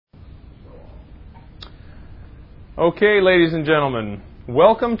Okay, ladies and gentlemen,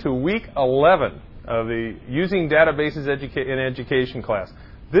 welcome to week 11 of the Using Databases in Education class.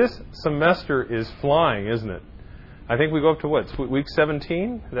 This semester is flying, isn't it? I think we go up to what, week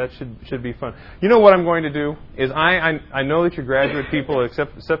 17? That should be fun. You know what I'm going to do is I know that you're graduate people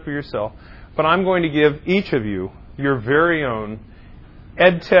except for yourself, but I'm going to give each of you your very own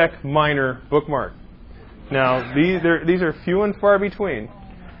EdTech minor bookmark. Now, these are few and far between.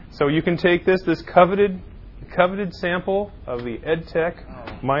 So you can take this coveted sample of the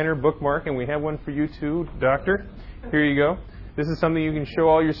EdTech minor bookmark, and we have one for you too, Doctor. Here you go. This is something you can show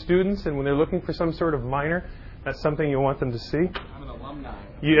all your students, and when they're looking for some sort of minor, that's something you want them to see. I'm an alumni.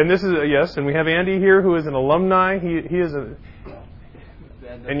 And this is yes, and we have Andy here who is an alumni. He is a.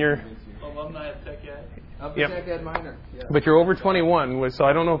 And you're alumni of Tech Ed. Of the Tech Ed minor. Yeah. But you're over 21, so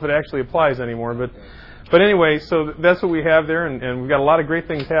I don't know if it actually applies anymore. But anyway, so that's what we have there, and we've got a lot of great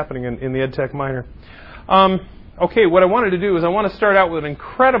things happening in the EdTech minor. Okay, what I wanted to do is I want to start out with an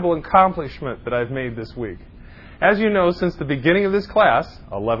incredible accomplishment that I've made this week. As you know, since the beginning of this class,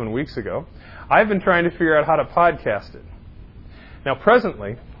 11 weeks ago, I've been trying to figure out how to podcast it. Now,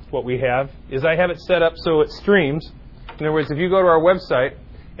 presently, what we have is I have it set up so it streams. In other words, if you go to our website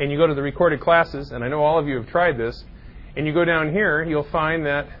and you go to the recorded classes, and I know all of you have tried this, and you go down here, you'll find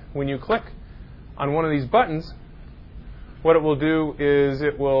that when you click on one of these buttons, what it will do is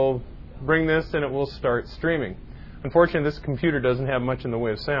it will bring this and it will start streaming. Unfortunately, this computer doesn't have much in the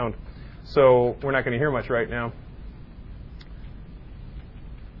way of sound, so we're not going to hear much right now.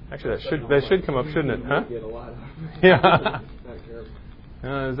 Actually, that should come up, shouldn't it? Huh? Yeah.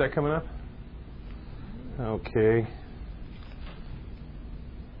 Is that coming up? Okay.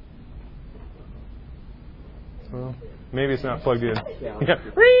 Well, maybe it's not plugged in. Yeah.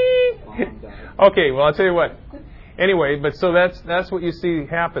 Okay. Well, I'll tell you what. Anyway, but so that's what you see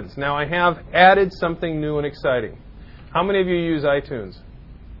happens. Now, I have added something new and exciting. How many of you use iTunes?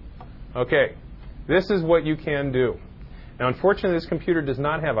 Okay. This is what you can do. Now, unfortunately, this computer does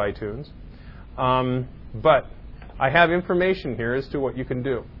not have iTunes, but I have information here as to what you can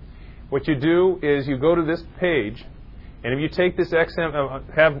do. What you do is you go to this page, and if you take this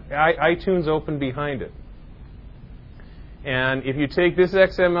have iTunes open behind it. And if you take this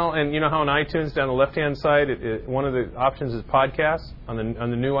XML, and you know how on iTunes down the left-hand side, one of the options is podcasts on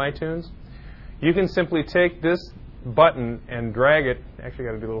the new iTunes. You can simply take this button and drag it. Actually,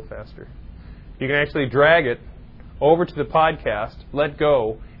 got to do a little faster. You can actually drag it over to the podcast, let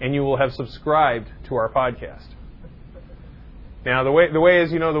go, and you will have subscribed to our podcast. Now, the way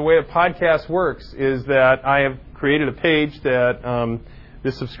a podcast works is that I have created a page that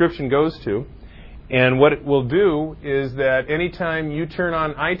this subscription goes to. And what it will do is that anytime you turn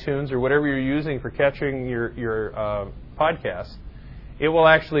on iTunes or whatever you're using for catching your podcasts, it will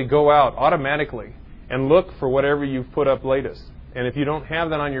actually go out automatically and look for whatever you've put up latest. And if you don't have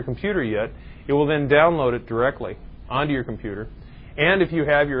that on your computer yet, it will then download it directly onto your computer. And if you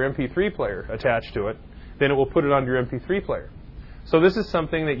have your MP3 player attached to it, then it will put it onto your MP3 player. So this is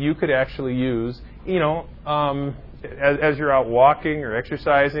something that you could actually use, as you're out walking or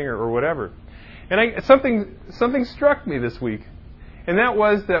exercising or whatever. And something struck me this week, and that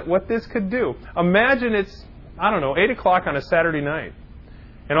was that what this could do. Imagine it's, 8 o'clock on a Saturday night,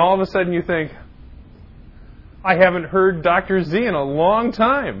 and all of a sudden you think, I haven't heard Dr. Z in a long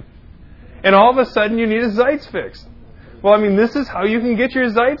time. And all of a sudden you need a Zeitz fix. Well, this is how you can get your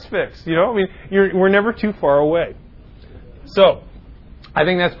Zeitz fix. We're never too far away. So, I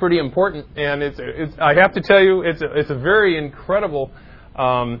think that's pretty important, and I have to tell you, it's a very incredible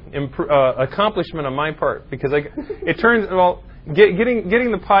accomplishment on my part, because getting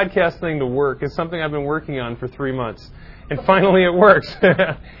the podcast thing to work is something I've been working on for 3 months, and finally it works.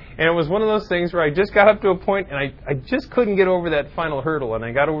 And it was one of those things where I just got up to a point and I just couldn't get over that final hurdle, and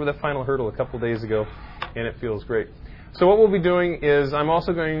I got over the final hurdle a couple days ago, and it feels great. So what we'll be doing is I'm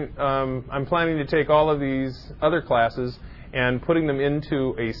planning to take all of these other classes and putting them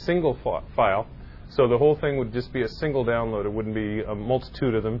into a single file. So the whole thing would just be a single download. It wouldn't be a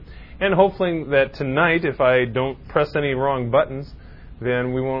multitude of them. And hopefully that tonight, if I don't press any wrong buttons,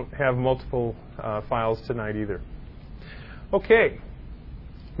 then we won't have multiple files tonight either. Okay.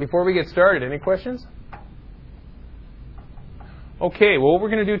 Before we get started, any questions? Okay. Well, what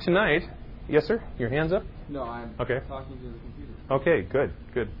we're going to do tonight... Yes, sir? Your hand's up? No, I'm talking to the computer. Okay, good.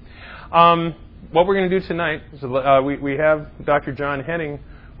 What we're going to do tonight is we have Dr. John Henning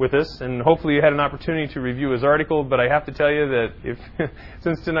with us, and hopefully you had an opportunity to review his article. But I have to tell you that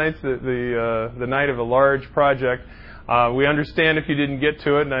since tonight's the night of a large project, we understand if you didn't get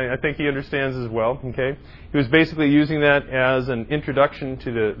to it, and I think he understands as well. Okay, he was basically using that as an introduction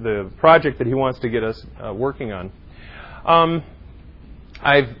to the project that he wants to get us working on.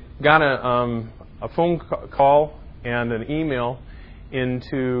 I've got a phone call and an email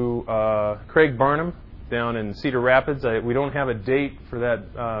into Craig Barnum down in Cedar Rapids. We don't have a date for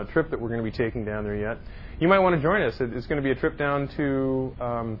that trip that we're going to be taking down there yet. You might want to join us. It's going to be a trip down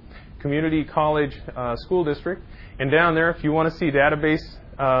to Community College School District. And down there, if you want to see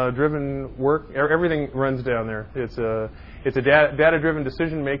database-driven work, everything runs down there. It's a data-driven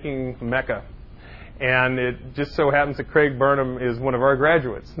decision-making mecca. And it just so happens that Craig Burnham is one of our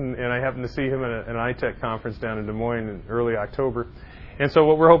graduates. And I happened to see him at an ITEC conference down in Des Moines in early October. And so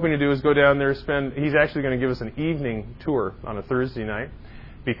what we're hoping to do is go down there, he's actually going to give us an evening tour on a Thursday night,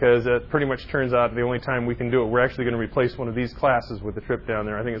 because that pretty much turns out the only time we can do it. We're actually going to replace one of these classes with the trip down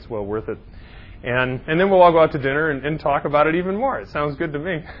there. I think it's well worth it. And then we'll all go out to dinner and talk about it even more. It sounds good to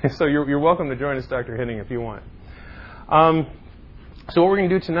me. So you're welcome to join us, Dr. Henning, if you want. So what we're going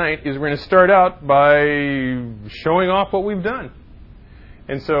to do tonight is we're going to start out by showing off what we've done.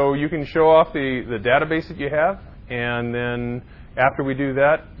 And so you can show off the database that you have, and then after we do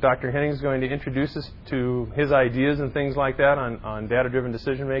that, Dr. Henning is going to introduce us to his ideas and things like that on data-driven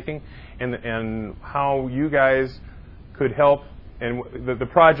decision-making and how you guys could help and the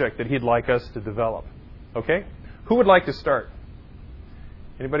project that he'd like us to develop. Okay? Who would like to start?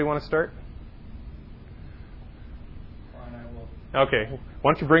 Anybody want to start? Okay.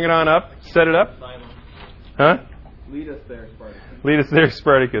 Why don't you bring it on up, set it up? Huh? Lead us there, Spartacus. Lead us there,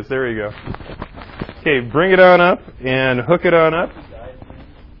 Spartacus. There you go. Okay, bring it on up and hook it on up.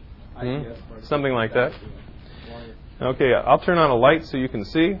 Something like that. Okay, I'll turn on a light so you can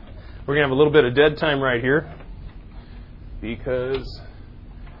see. We're going to have a little bit of dead time right here because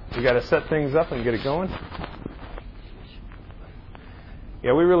we got to set things up and get it going.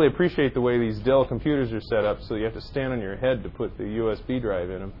 Yeah, we really appreciate the way these Dell computers are set up, so you have to stand on your head to put the USB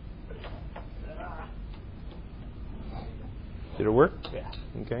drive in them. Did it work? Yeah.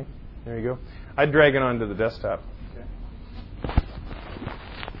 Okay, there you go. I'd drag it onto the desktop. Okay.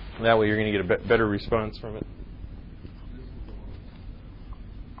 That way you're going to get a better response from it.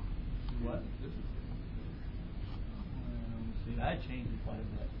 What? See, that changes quite a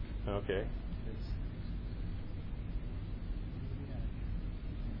bit. Okay.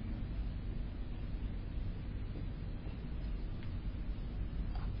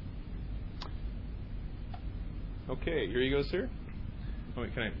 Okay, here you go, sir. Oh,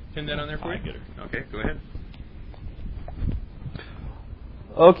 wait, can I pin that on there for you? Okay, go ahead.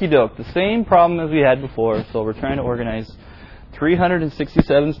 Okie doke, the same problem as we had before. So we're trying to organize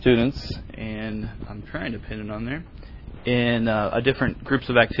 367 students, and I'm trying to pin it on there, in different groups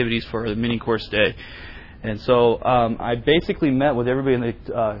of activities for the mini course day. And so I basically met with everybody in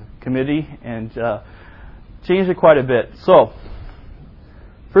the committee and changed it quite a bit. So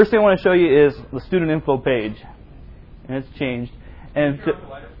first thing I want to show you is the student info page. And it's changed. And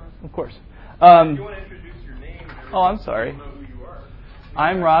of course. You want to introduce your name? Oh, I'm sorry. Know who you are.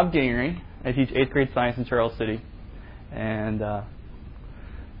 I'm Rob Gingery. I teach 8th grade science in Charles City. And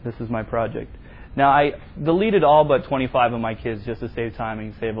this is my project. Now, I deleted all but 25 of my kids just to save time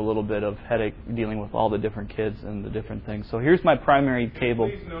and save a little bit of headache dealing with all the different kids and the different things. So here's my primary table.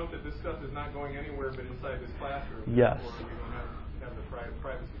 Please note that this stuff is not going anywhere but inside this classroom. Yes. Or we don't have the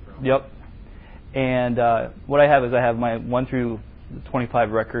privacy problem. Yep. And what I have is I have my 1 through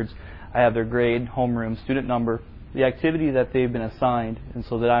 25 records. I have their grade, homeroom, student number, the activity that they've been assigned, and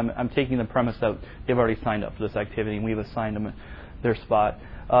so that I'm taking the premise that they've already signed up for this activity, and we've assigned them their spot.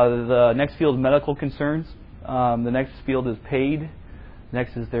 The next field is medical concerns. The next field is paid.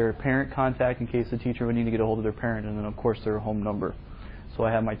 Next is their parent contact in case the teacher would need to get a hold of their parent, and then of course their home number. So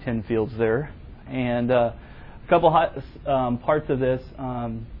I have my 10 fields there. And a couple parts of this.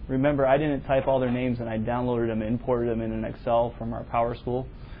 Remember, I didn't type all their names, and I downloaded them, imported them in an Excel from our Power School,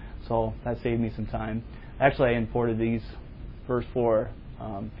 so that saved me some time. Actually, I imported these first 4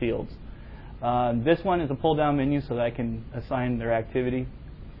 fields. This one is a pull-down menu so that I can assign their activity,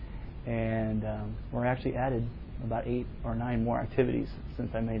 and we're actually added about 8 or 9 more activities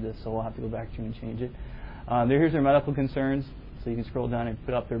since I made this, so we'll have to go back to you and change it. Here's their medical concerns, so you can scroll down and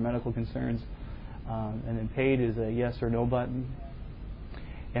put up their medical concerns, and then paid is a yes or no button.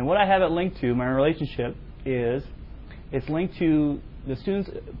 And what I have it linked to, my relationship, is it's linked to the students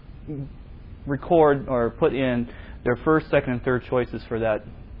record or put in their first, second, and third choices for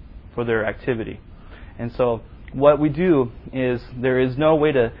their activity. And so what we do is there is no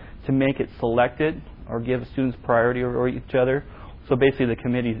way to make it selected or give students priority over each other. So basically the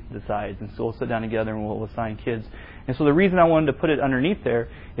committee decides, and so we'll sit down together and we'll assign kids. And so the reason I wanted to put it underneath there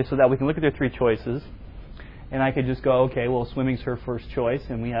is so that we can look at their 3 choices. And I could just go, okay, well, swimming's her first choice,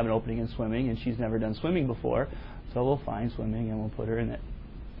 and we have an opening in swimming, and she's never done swimming before. So we'll find swimming and we'll put her in it.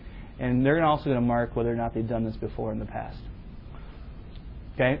 And they're also going to mark whether or not they've done this before in the past.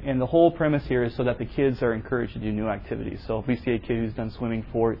 Okay, and the whole premise here is so that the kids are encouraged to do new activities. So if we see a kid who's done swimming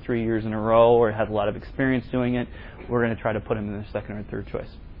 3 years in a row or has a lot of experience doing it, we're going to try to put them in their second or third choice.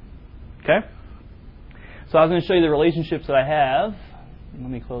 Okay? So I was going to show you the relationships that I have. Let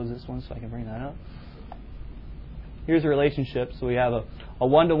me close this one so I can bring that up. Here's a relationship. So we have a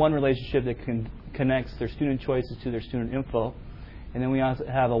one-to-one relationship that connects their student choices to their student info. And then we also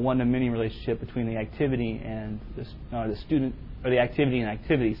have a one-to-many relationship between the activity and the student, or the activity and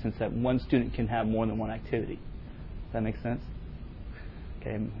activity, since that one student can have more than one activity. Does that make sense?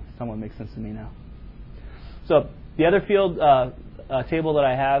 Okay, somewhat makes sense to me now. So the other field table that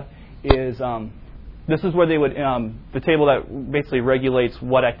I have is this is where they would the table that basically regulates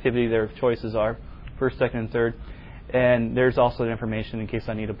what activity their choices are, first, second, and third. And there's also the information in case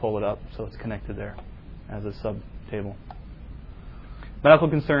I need to pull it up, so it's connected there as a sub table. Medical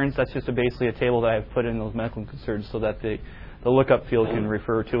concerns, that's just basically a table that I've put in those medical concerns so that the lookup field can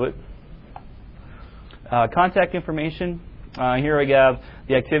refer to it. Contact information. Here I have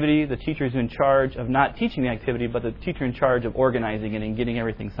the activity, the teacher is in charge of not teaching the activity, but the teacher in charge of organizing it and getting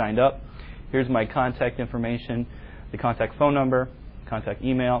everything signed up. Here's my contact information, the contact phone number, contact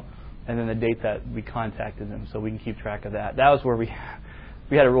email, and then the date that we contacted them, so we can keep track of that. That was where we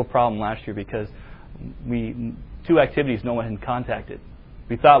had a real problem last year because 2 activities no one had contacted.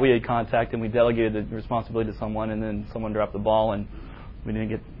 We thought we had contacted and we delegated the responsibility to someone, and then someone dropped the ball and we didn't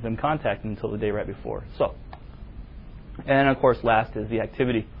get them contacted until the day right before. So, and of course last is the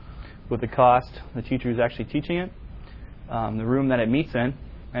activity with the cost, the teacher who's actually teaching it, the room that it meets in,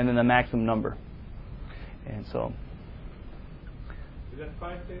 and then the maximum number. And so is that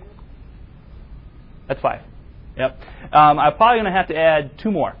 5 tables? That's 5. Yep. I'm probably going to have to add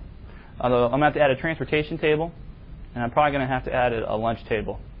 2 more. Although I'm going to have to add a transportation table, and I'm probably going to have to add a lunch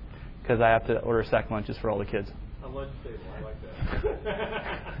table because I have to order sack lunches for all the kids. A lunch table, I like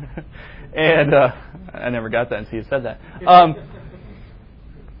that. And I never got that until you said that.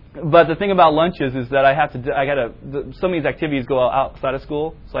 But the thing about lunches is that some of these activities go outside of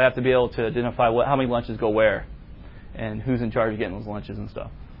school, so I have to be able to identify how many lunches go where and who's in charge of getting those lunches and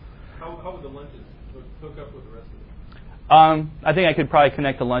stuff. How would the lunches hook up with the rest of it? I think I could probably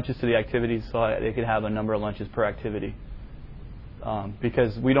connect the lunches to the activities so they could have a number of lunches per activity.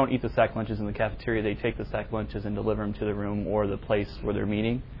 Because we don't eat the sack lunches in the cafeteria. They take the sack lunches and deliver them to the room or the place where they're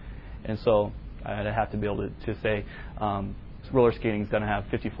meeting. And so I'd have to be able to say roller skating is going to have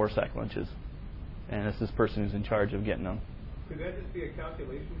 54 sack lunches. And it's this person who's in charge of getting them. Could that just be a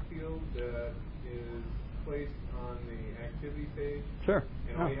calculation field that is placed on the activity page? Sure.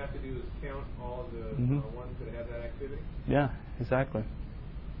 And all you have to do is count all of the ones that have that activity? Yeah, exactly.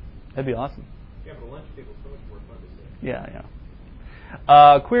 That'd be awesome. Yeah, but a lunch table is so much more fun to say.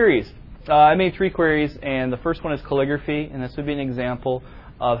 Yeah. Queries. I made 3 queries, and the first one is calligraphy, and this would be an example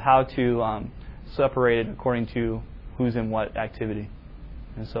of how to separate it according to who's in what activity.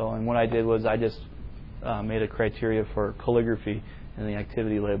 And what I did was I just made a criteria for calligraphy in the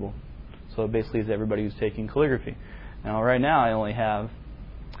activity label. So it basically is everybody who's taking calligraphy. Now, right now, I only have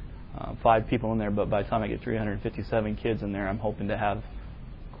 5 people in there, but by the time I get 357 kids in there, I'm hoping to have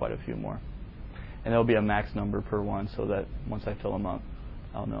quite a few more. And there'll be a max number per one, so that once I fill them up,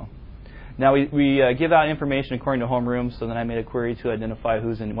 I'll know. Now, we give out information according to homeroom, so then I made a query to identify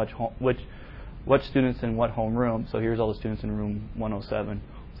who's in what students in what homeroom. So here's all the students in room 107,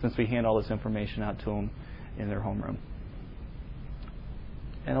 since we hand all this information out to them in their homeroom.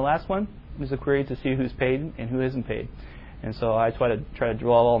 And the last one is a query to see who's paid and who isn't paid. And so I try to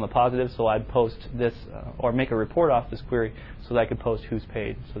draw all in the positive, so I'd post this or make a report off this query so that I could post who's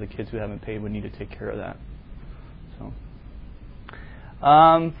paid. So the kids who haven't paid would need to take care of that. So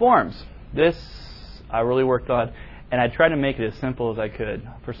forms. This I really worked on, and I tried to make it as simple as I could.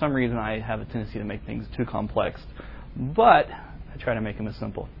 For some reason, I have a tendency to make things too complex, but I try to make them as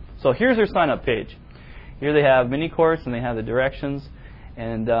simple. So here's their sign-up page. Here they have mini course, and they have the directions.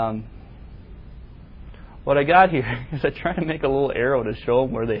 And what I got here is I tried to make a little arrow to show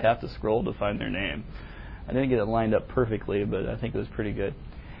them where they have to scroll to find their name. I didn't get it lined up perfectly, but I think it was pretty good.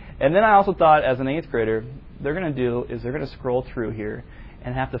 And then I also thought, as an 8th grader, they're going to scroll through here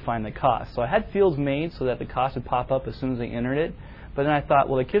and have to find the cost. So I had fields made so that the cost would pop up as soon as they entered it. But then I thought,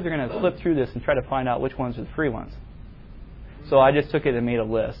 well, the kids are going to flip through this and try to find out which ones are the free ones. So I just took it and made a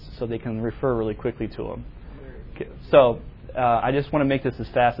list so they can refer really quickly to them. So I just want to make this as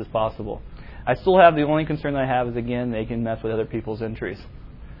fast as possible. I still have the only concern that I have is, again, they can mess with other people's entries.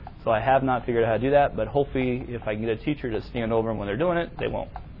 So I have not figured out how to do that, but hopefully if I can get a teacher to stand over them when they're doing it, they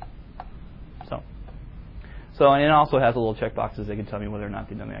won't. So So, and it also has a little checkboxes that can tell me whether or not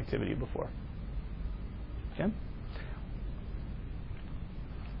they've done the activity before. Okay.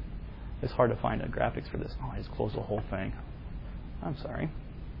 It's hard to find graphics for this. Oh, I just closed the whole thing. I'm sorry.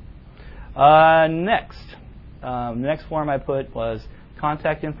 The next form I put was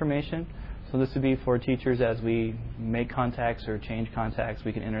contact information. So this would be for teachers as we make contacts or change contacts.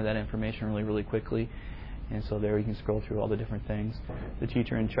 We can enter that information really, really quickly. And so there you can scroll through all the different things. The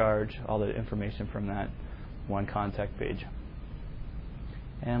teacher in charge, all the information from that one contact page.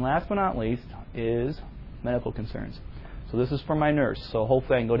 And last but not least is medical concerns. So this is for my nurse. So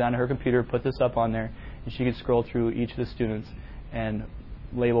hopefully I can go down to her computer, put this up on there, and she can scroll through each of the students and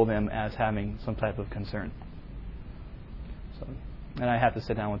label them as having some type of concern. So, and I have to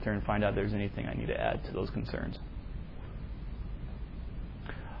sit down with her and find out if there's anything I need to add to those concerns.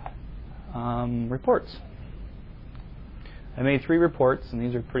 Reports. I made 3 reports, and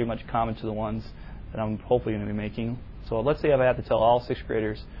these are pretty much common to the ones that I'm hopefully going to be making. So let's say if I have to tell all 6th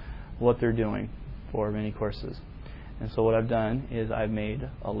graders what they're doing for many courses. And so what I've done is I've made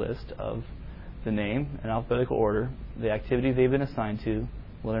a list of the name in alphabetical order, the activity they've been assigned to,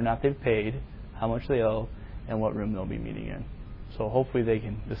 whether or not they've paid, how much they owe, and what room they'll be meeting in. So hopefully they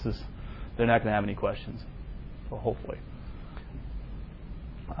can, they're not going to have any questions. So hopefully.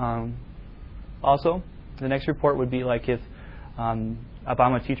 Also, the next report would be like if I'm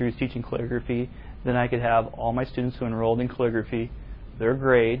a teacher who's teaching calligraphy, then I could have all my students who enrolled in calligraphy, their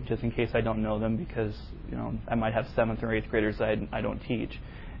grade, just in case I don't know them, because I might have 7th or 8th graders that I don't teach,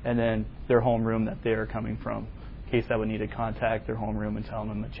 and then their homeroom that they're coming from, in case I would need to contact their homeroom and tell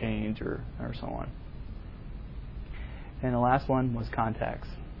them a change or so on. And the last one was contacts.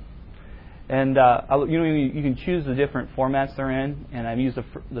 And you can choose the different formats they're in, and I've used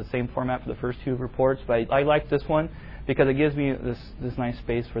the same format for the first 2 reports, but I like this one because it gives me this nice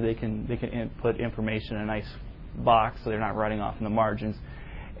space where they can input information in a nice box so they're not writing off in the margins.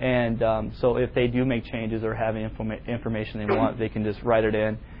 And so if they do make changes or have information they want, they can just write it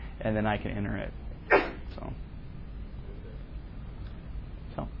in, and then I can enter it. So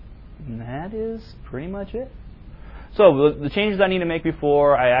and that is pretty much it. So the changes I need to make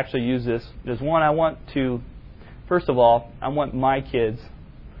before I actually use this is one, first of all, I want my kids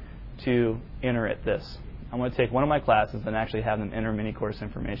to enter at this. I'm going to take one of my classes and actually have them enter mini course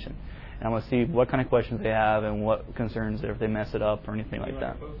information. And I'm going to see what kind of questions they have and what concerns if they mess it up or anything like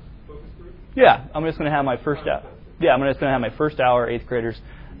that. Focus group? Yeah, I'm just going to have my first hour. Yeah, I'm just going to have my first hour 8th graders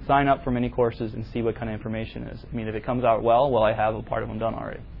sign up for mini courses and see what kind of information is. I mean, if it comes out well, I have a part of them done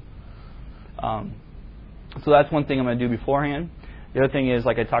already. So that's one thing I'm going to do beforehand. The other thing is,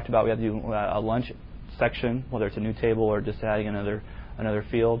 like I talked about, we have to do a lunch section, whether it's a new table or just adding another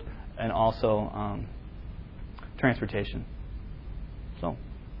field, and also transportation. So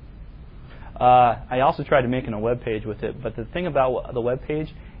I also tried to make a web page with it, but the thing about the web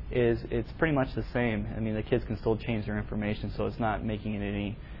page is it's pretty much the same. I mean, the kids can still change their information, so it's not making it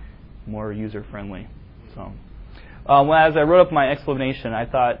any more user-friendly. So. As I wrote up my explanation, I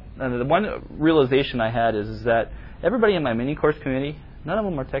thought the one realization I had is that everybody in my mini course committee, none of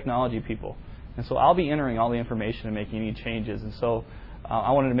them are technology people, and so I'll be entering all the information and making any changes. And so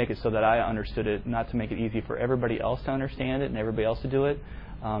I wanted to make it so that I understood it, not to make it easy for everybody else to understand it and everybody else to do it,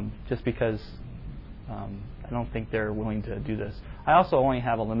 just because I don't think they're willing to do this. I also only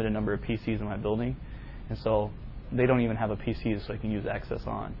have a limited number of PCs in my building, and so they don't even have a PC so I can use Access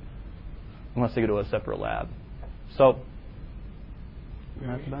on, unless they go to a separate lab. So,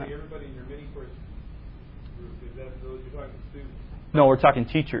 that's about it. Everybody in your mini course group, is that those you're talking students? No, we're talking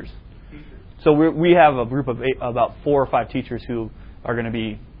teachers. Teachers. So we have a group of about 4 or 5 teachers who are going to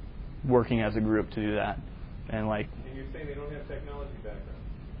be working as a group to do that. And you're saying they don't have technology background?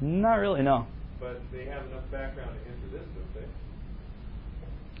 Not really, no. But they have enough background to enter this, don't they?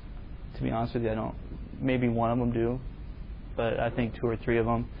 To be honest with you, I don't. Maybe one of them do, but I think 2 or 3 of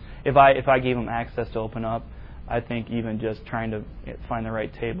them. If I gave them access to open up, I think even just trying to find the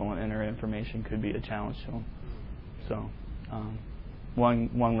right table and enter information could be a challenge to them. So,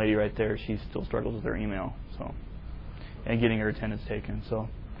 one lady right there, she still struggles with her email, and getting her attendance taken. So,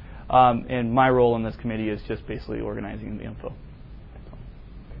 and my role in this committee is just basically organizing the info. So.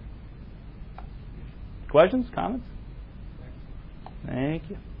 Questions, comments? Thank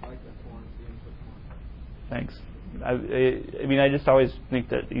you. I like that form, the input form. Thanks. I just always think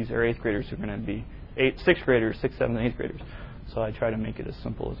that these are 8th graders who are going to be 6th graders, 6th, 7th, and 8th graders. So I try to make it as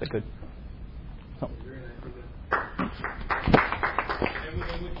simple as I could. So. And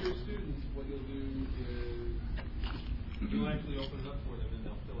with your students, what you'll do is you'll actually open it up for them and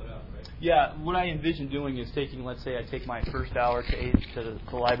they'll fill it out, right? Yeah, what I envision doing is let's say I take my first hour to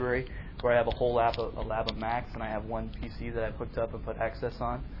the library, where I have a whole lab of Macs, and I have one PC that I've hooked up and put access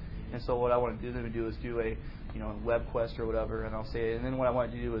on. And so what I want to do is do a web quest or whatever, and I'll say, and then what I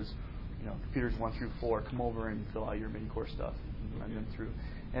want to do is, computers 1 through 4, come over and fill out your mini-course stuff, and run them through.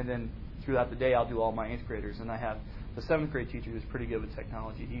 And then throughout the day, I'll do all my 8th graders, and I have the 7th grade teacher who's pretty good with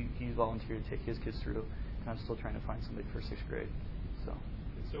technology. He volunteered to take his kids through, and I'm still trying to find somebody for 6th grade.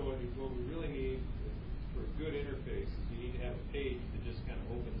 So what we really need for a good interface is you need to have a page that just kind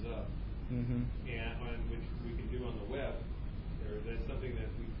of opens up, and on which we can do on the web. That's something that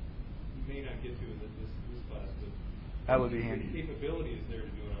we may not get to in this class, but that would be handy. The capability is there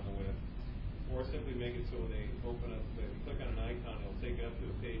to do it on the web, or simply make it so when they open up, if you click on an icon, it'll take it up to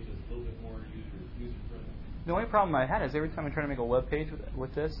a page that's a little bit more user friendly. The only problem I had is every time I try to make a web page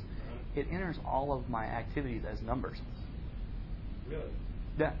with this, it enters all of my activities as numbers. Really?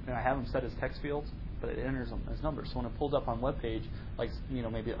 Yeah, and I have them set as text fields, but it enters them as numbers. So when it pulls up on web page, like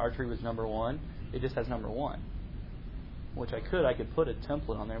maybe archery was number 1, it just has number 1. Which I could put a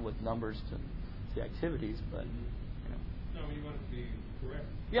template on there with numbers to the activities, but No, you want it to be correct.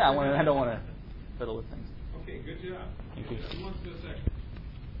 Yeah, I don't want to fiddle with things. Okay, good job. Thank you. Who wants to do a second?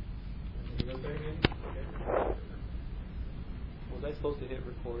 You go back in? Okay. Was I supposed to hit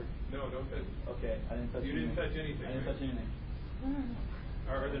record? No, don't touch. Okay, I didn't touch anything. You didn't touch anything. I didn't touch anything.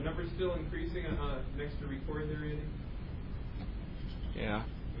 Are the numbers still increasing next to record there, Andy? Yeah.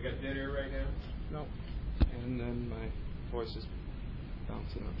 We got dead air right now? No. And then my voice is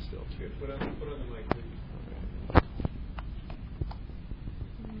bouncing up still. Good. Put on the mic, please.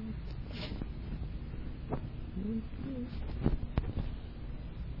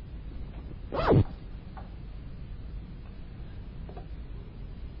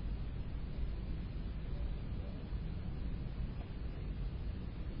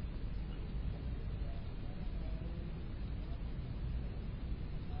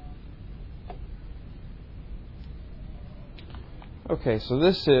 Okay, so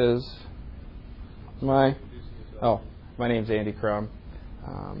this is my name's Andy Crum.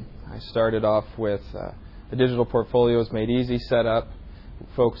 I started off with the digital portfolios made easy setup,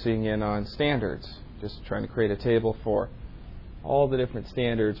 focusing in on standards, just trying to create a table for all the different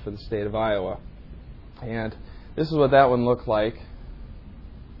standards for the state of Iowa. And this is what that one looked like.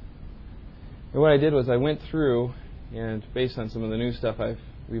 And what I did was I went through and, based on some of the new stuff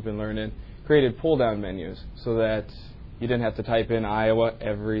we've been learning, created pull-down menus so that you didn't have to type in Iowa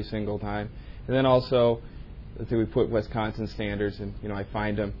every single time. And then also, let's say we put Wisconsin standards, and I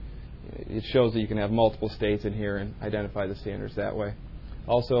find them. It shows that you can have multiple states in here and identify the standards that way.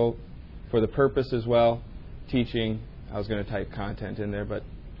 Also, for the purpose as well, teaching, I was going to type content in there, but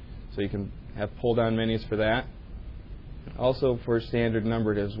so you can have pull-down menus for that. Also, for standard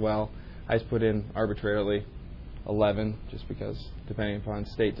numbered as well, I just put in arbitrarily 11, just because depending upon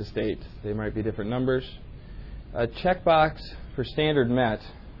state to state, they might be different numbers. A checkbox for standard met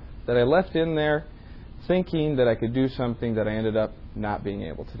that I left in there thinking that I could do something that I ended up not being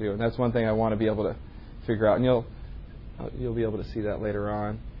able to do. And that's one thing I want to be able to figure out. And you'll be able to see that later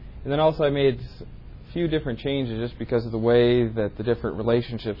on. And then also I made a few different changes just because of the way that the different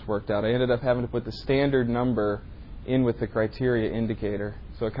relationships worked out. I ended up having to put the standard number in with the criteria indicator.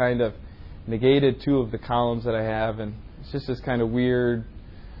 So it kind of negated 2 of the columns that I have. And it's just this kind of weird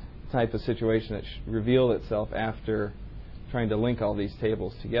type of situation that revealed itself after trying to link all these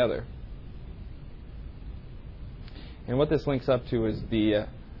tables together. And what this links up to is the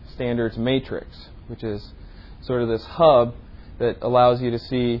standards matrix, which is sort of this hub that allows you to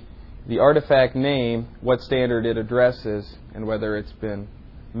see the artifact name, what standard it addresses, and whether it's been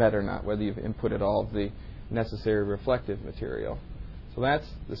met or not, whether you've inputted all of the necessary reflective material. So that's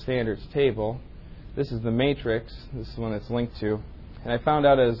the standards table. This is the matrix. This is the one that's linked to. And I found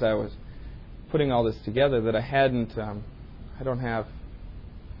out as I was putting all this together that I don't have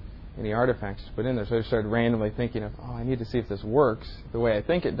any artifacts to put in there. So I started randomly thinking of, I need to see if this works the way I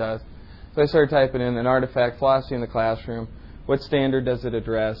think it does. So I started typing in an artifact, philosophy in the classroom. What standard does it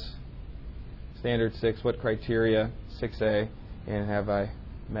address? Standard 6, what criteria? 6A. And have I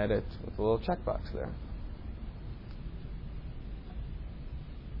met it with a little checkbox there.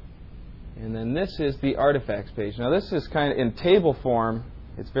 And then this is the artifacts page. Now this is kind of in table form.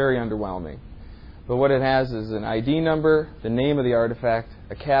 It's very underwhelming. But what it has is an ID number, the name of the artifact,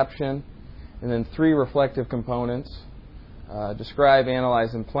 a caption, and then 3 reflective components, describe,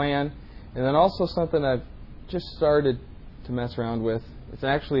 analyze, and plan. And then also something I've just started to mess around with. It's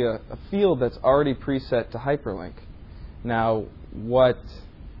actually a field that's already preset to hyperlink. Now, what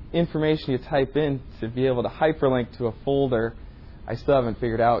information you type in to be able to hyperlink to a folder, I still haven't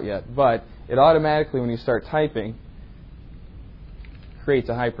figured out yet. But it automatically, when you start typing, creates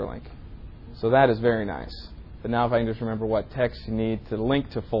a hyperlink. So that is very nice. But now if I can just remember what text you need to link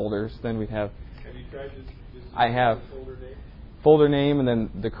to folders, then we'd have... Have you tried this I have folder name and then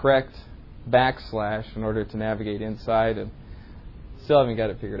the correct backslash in order to navigate inside, and still haven't got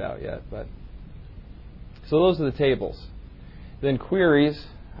it figured out yet. But so those are the tables. Then queries,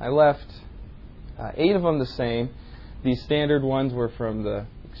 I left 8 of them the same. These standard ones were from the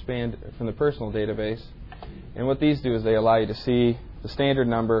personal database, and what these do is they allow you to see the standard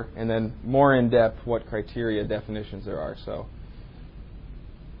number and then more in depth what criteria definitions there are. So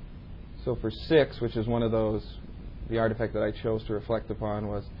for 6, which is one of those, the artifact that I chose to reflect upon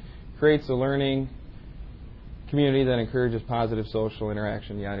was creates a learning community that encourages positive social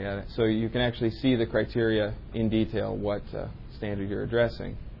interaction, yada, yada. So you can actually see the criteria in detail, what standard you're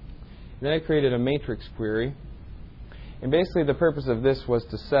addressing. Then I created a matrix query. And basically the purpose of this was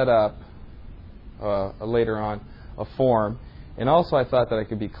to set up, later on, a form. And also I thought that I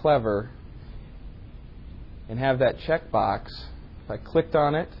could be clever and have that checkbox. If I clicked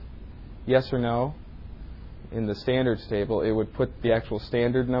on it, yes or no, in the standards table, it would put the actual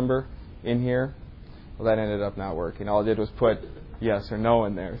standard number in here. Well, that ended up not working. All I did was put yes or no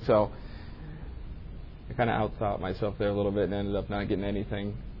in there. So I kind of outthought myself there a little bit and ended up not getting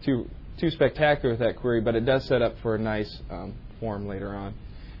anything too spectacular with that query, but it does set up for a nice form later on.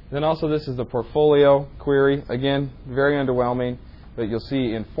 And then also this is the portfolio query. Again, very underwhelming, but you'll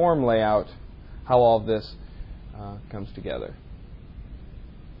see in form layout how all of this comes together.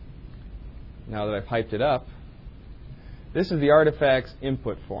 Now that I piped it up, this is the artifacts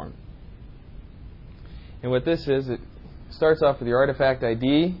input form. And what this is, it starts off with your artifact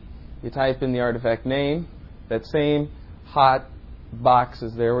ID. You type in the artifact name. That same hot box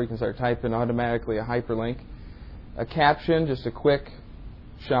is there where you can start typing automatically a hyperlink. A caption, just a quick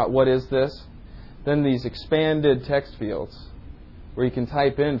shot, what is this? Then these expanded text fields where you can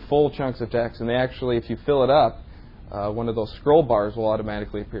type in full chunks of text. And they actually, if you fill it up, one of those scroll bars will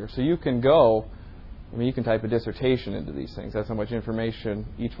automatically appear. So you can you can type a dissertation into these things. That's how much information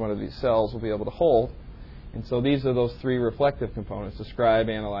each one of these cells will be able to hold. And so these are those 3 reflective components: describe,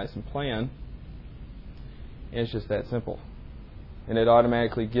 analyze, and plan. And it's just that simple. And it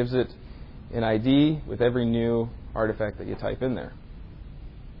automatically gives it an ID with every new artifact that you type in there.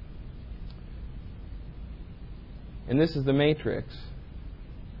 And this is the matrix.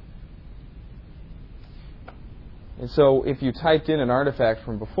 And so if you typed in an artifact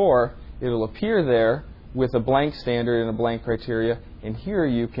from before, it'll appear there with a blank standard and a blank criteria. And here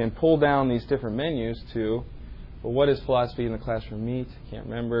you can pull down these different menus to, well, what is philosophy in the classroom meet? Can't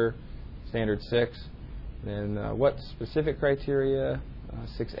remember. Standard 6. Then what specific criteria?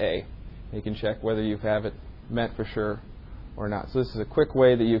 6A. You can check whether you have it met for sure or not. So this is a quick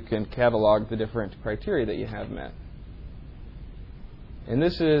way that you can catalog the different criteria that you have met. And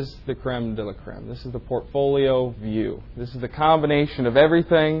this is the creme de la creme. This is the portfolio view. This is the combination of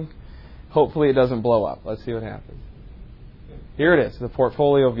everything. Hopefully it doesn't blow up. Let's see what happens. Here it is, the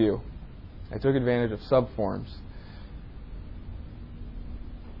portfolio view. I took advantage of subforms.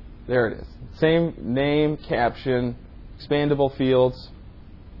 There it is. Same name, caption, expandable fields.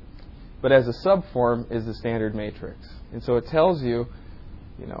 But as a subform is the standard matrix. And so it tells you,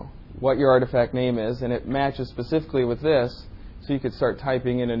 what your artifact name is, and it matches specifically with this. So you could start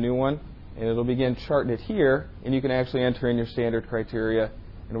typing in a new one, and it'll begin charting it here, and you can actually enter in your standard criteria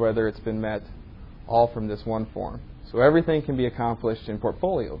and whether it's been met, all from this one form. So everything can be accomplished in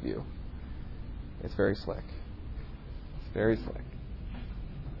portfolio view. It's very slick. It's very slick.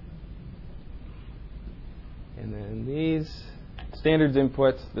 And then these standards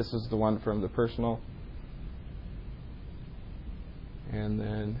inputs, this is the one from the personal. And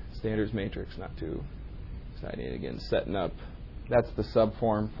then standards matrix, not too exciting. Again, setting up. That's the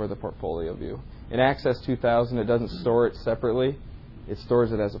subform for the portfolio view. In Access 2000, it doesn't store it separately. It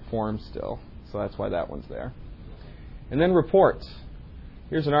stores it as a form still. So that's why that one's there. And then reports.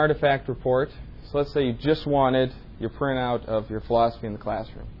 Here's an artifact report. So let's say you just wanted your printout of your philosophy in the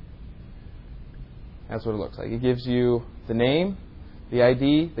classroom. That's what it looks like. It gives you the name, the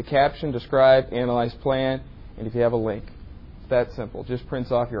ID, the caption, describe, analyze, plan, and if you have a link. It's that simple. Just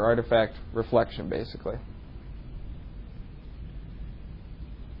prints off your artifact reflection, basically.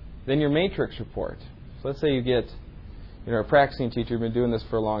 Then your matrix report. So let's say you get, a practicing teacher, you've been doing this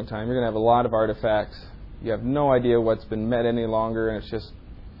for a long time. You're going to have a lot of artifacts. You have no idea what's been met any longer, and it's just,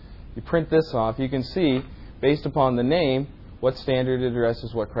 you print this off. You can see, based upon the name, what standard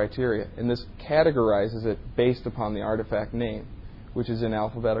addresses what criteria. And this categorizes it based upon the artifact name, which is in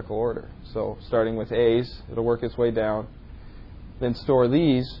alphabetical order. So starting with A's, it'll work its way down. Then store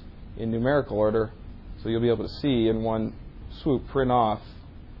these in numerical order, so you'll be able to see in one swoop, print off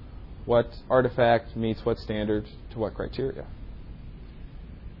what artifact meets what standard to what criteria.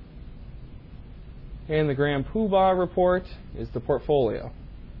 And the Graham Poobah report is the portfolio,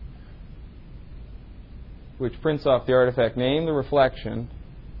 which prints off the artifact name, the reflection,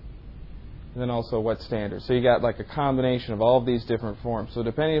 and then also what standard. So you got like a combination of all of these different forms. So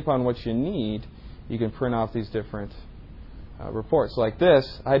depending upon what you need, you can print off these different reports. So like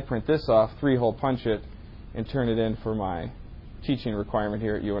this, I'd print this off, 3-hole punch it, and turn it in for my teaching requirement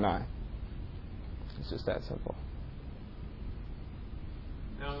here at UNI. It's just that simple.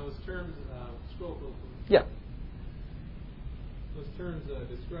 Now those terms, scroll. Yeah. Those terms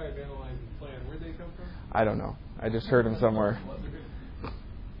describe, analyze, and plan. Where'd they come from? I don't know. I just heard them somewhere.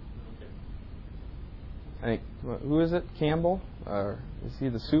 I think, who is it? Campbell? Is he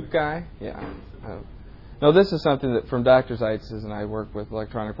the soup guy? Yeah. No, this is something that from Dr. Zeitz's, and I work with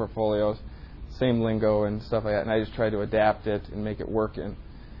electronic portfolios, same lingo and stuff like that, and I just try to adapt it and make it work in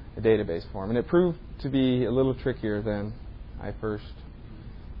a database form. And it proved to be a little trickier than I first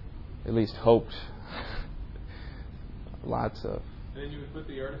at least hoped. Lots of. And then you would put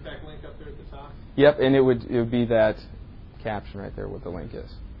the artifact link up there at the top? Yep, and it would be that caption right there, what the link is.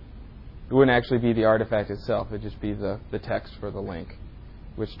 It wouldn't actually be the artifact itself. It would just be the text for the link,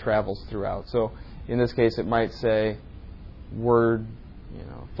 which travels throughout. So in this case, it might say Word,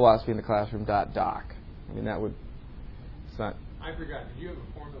 philosophy in the classroom .doc. I mean, that would. It's not. I forgot. Did you have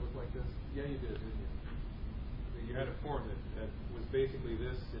a form that was like this? Yeah, you did, didn't you? You had a form that was basically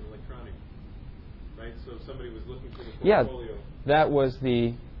this in electronic, right? So if somebody was looking for the portfolio. Yeah, that was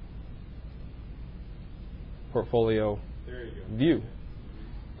the portfolio view,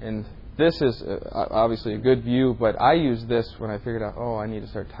 and this is obviously a good view, but I use this when I figured out, I need to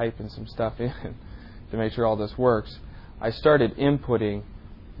start typing some stuff in to make sure all this works. I started inputting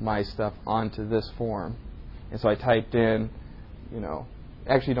my stuff onto this form. And so I typed in,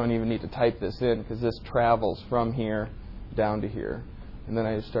 actually don't even need to type this in because this travels from here down to here. And then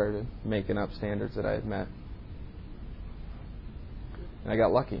I just started making up standards that I had met. And I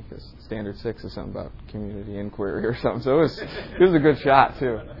got lucky because standard 6 is something about community inquiry or something. So it was a good shot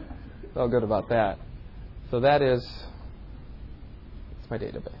too. Felt good about that. So it's my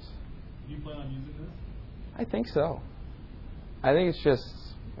database. Do you plan on using this? I think so. I think it's just,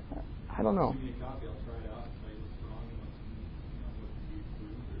 I don't know. Give me a copy, I'll try it out. If I was wrong, what you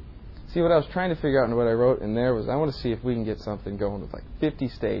include. See, what I was trying to figure out and what I wrote in there was I want to see if we can get something going with like 50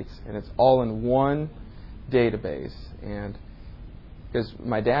 states and it's all in one database. And because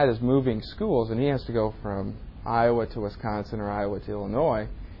my dad is moving schools and he has to go from Iowa to Wisconsin or Iowa to Illinois.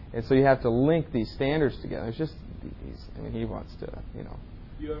 And so you have to link these standards together. It's just, he wants to,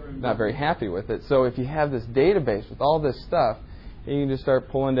 not very happy with it. So if you have this database with all this stuff, you can just start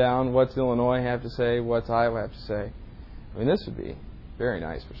pulling down what's Illinois have to say, what's Iowa have to say. This would be very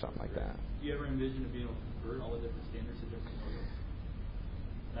nice for something like that. Do you ever envision being able to convert all the different standards to different logos?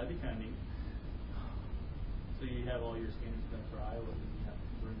 That'd be kind of neat. So you have all your standards done for Iowa, and you have to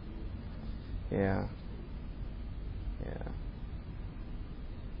convert to. Yeah.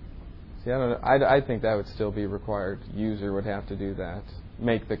 See, I don't know. I think that would still be required. User would have to do that,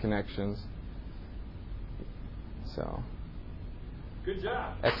 make the connections. So. Good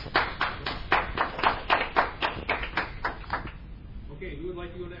job. Excellent. Okay, who would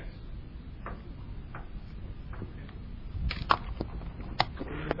like to go next?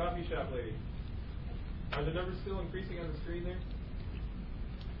 The coffee shop lady. Are the numbers still increasing on the screen there?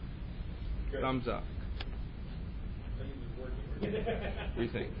 Good. Thumbs up. That means it's working. What do you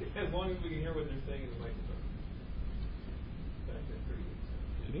think? As long as we can hear what they're saying in the microphone. That's pretty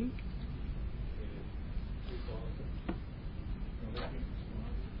good.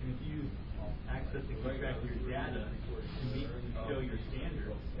 And if you access and keep track of your data to meet and show your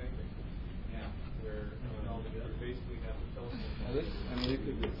standards, Where we basically have the telephone. Now this, it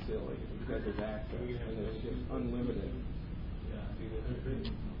could get silly because of access, and it's just unlimited.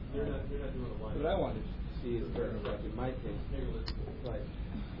 They're not doing a lot. What I wanted to see is sort of like in my case, like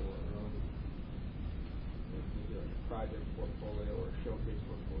for project portfolio or showcase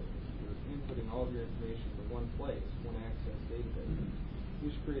portfolio, you're inputting all of your information to one place, one access database. You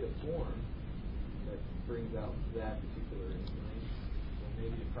should create a form that brings out that particular information. So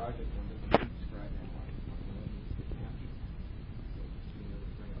maybe a project one doesn't describe that one.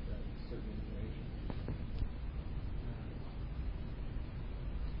 Bring out that certain information.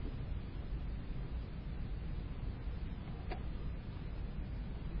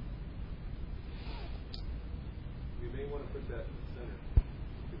 You may want to put that in the center.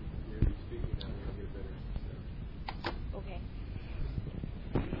 Where you're speaking now, you'll get better center. Okay.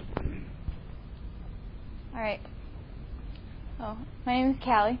 All right. Oh, my name is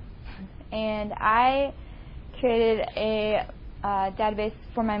Callie. and I created a database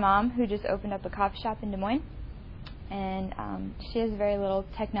for my mom, who just opened up a coffee shop in Des Moines. And she has very little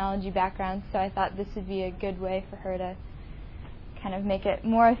technology background, so I thought this would be a good way for her to kind of make it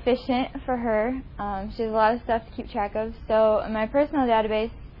more efficient for her. She has a lot of stuff to keep track of. So in my personal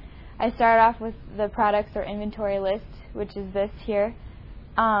database, I started off with the products or inventory list, which is this here.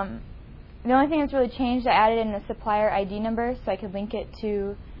 The only thing that's really changed, I added in the supplier ID number so I could link it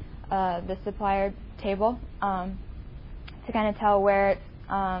to the supplier table to kind of tell where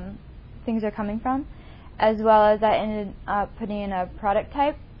things are coming from, as well as I ended up putting in a product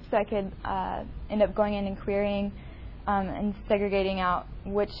type so I could end up going in and querying and segregating out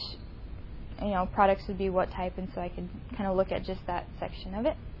which products would be what type, and so I could kind of look at just that section of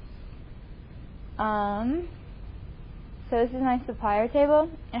it. So this is my supplier table.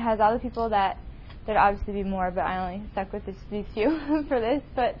 It has all the people that there'd obviously be more, but I only stuck with these few for this.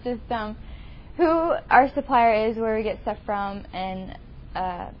 But just who our supplier is, where we get stuff from, and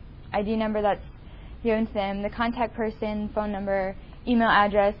ID number that's given to them, the contact person, phone number, email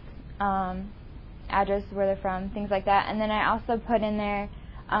address, address where they're from, things like that. And then I also put in there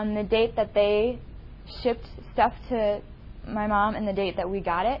the date that they shipped stuff to my mom and the date that we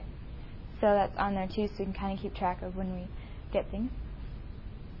got it. So that's on there too, so we can kind of keep track of when we get things.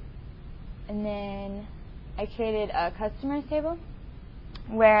 And then I created a customers table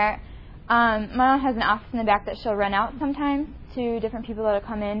where my mom has an office in the back that she'll rent out sometimes to different people that will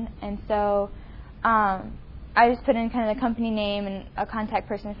come in. And so I just put in kind of the company name and a contact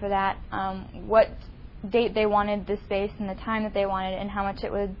person for that, what date they wanted the space and the time that they wanted and how much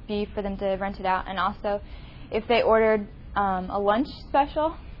it would be for them to rent it out. And also if they ordered a lunch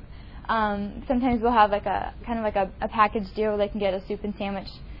special, sometimes we'll have like a kind of like a package deal where they can get a soup and sandwich,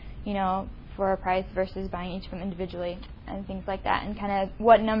 for a price versus buying each of them individually and things like that, and kind of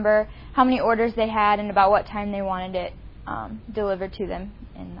what number, how many orders they had, and about what time they wanted it delivered to them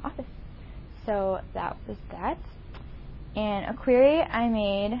in the office. So that was that. And a query I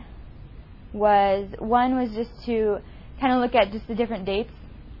made was just to kind of look at just the different dates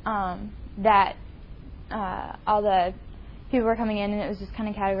that all the people were coming in, and it was just kind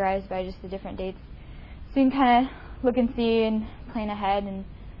of categorized by just the different dates. So you can kind of look and see and plan ahead and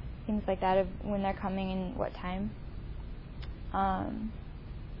things like that of when they're coming and what time. I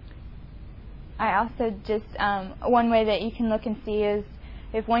also just, one way that you can look and see is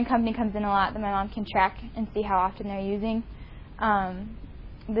if one company comes in a lot, then my mom can track and see how often they're using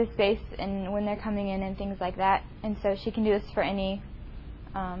the space and when they're coming in and things like that. And so she can do this for any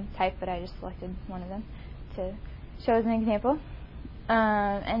type, but I just selected one of them to show as an example.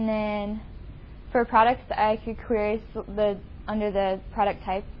 And then for products, I could query under the product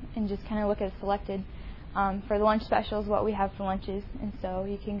type and just kind of look at selected for the lunch specials, what we have for lunches. And so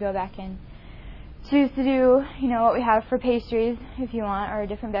you can go back and choose to do, what we have for pastries if you want, or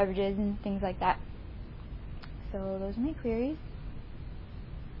different beverages and things like that. So those are my queries.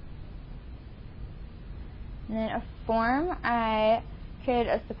 And then a form, I created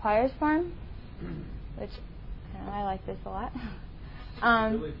a suppliers form, which I like this a lot.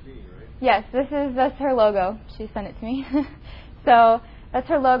 Really neat, right? Yes, that's her logo. She sent it to me. So that's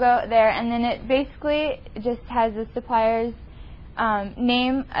her logo there, and then it basically just has the supplier's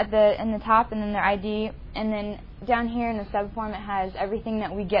name in the top, and then their ID, and then down here in the subform it has everything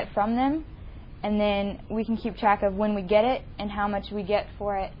that we get from them, and then we can keep track of when we get it and how much we get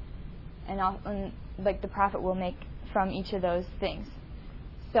for it, and like the profit we'll make from each of those things.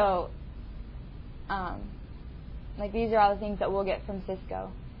 So like these are all the things that we'll get from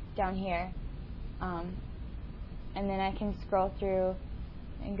Cisco down here, and then I can scroll through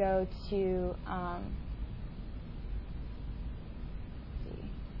and go to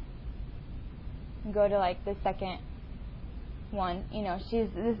like the second one.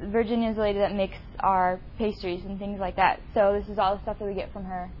 Virginia's the lady that makes our pastries and things like that. So this is all the stuff that we get from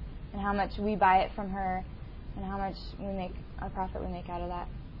her, and how much we buy it from her, and how much our profit we make out of that,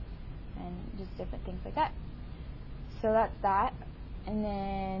 and just different things like that. So that's that. And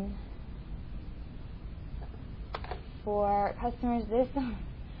then for customers, this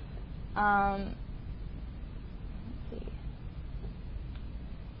let's see.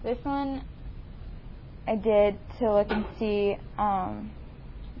 This one I did to look and see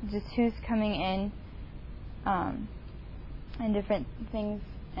just who's coming in and different things,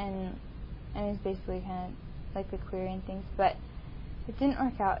 and it's basically kind of like the query and things, but it didn't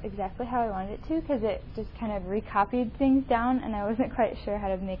work out exactly how I wanted it to, because it just kind of recopied things down, and I wasn't quite sure how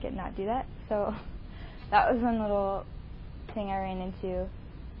to make it not do that. So that was one little thing I ran into.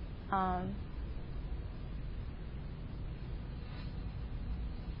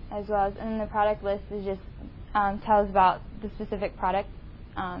 as well as, and then the product list is just tells about the specific product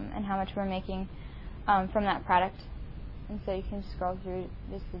and how much we're making from that product. And so you can scroll through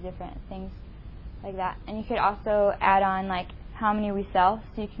just the different things like that. And you could also add on like how many we sell,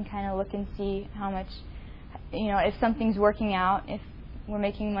 so you can kind of look and see how much, if something's working out, if we're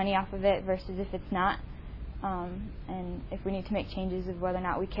making money off of it versus if it's not, and if we need to make changes of whether or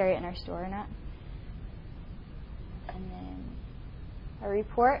not we carry it in our store or not. And then a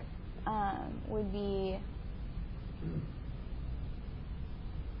report would be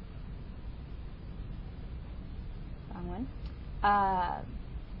wrong one.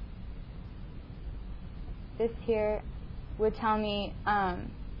 This here would tell me,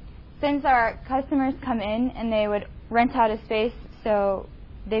 since our customers come in and they would rent out a space, so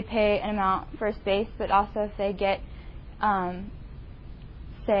they pay an amount for a space, but also if they get,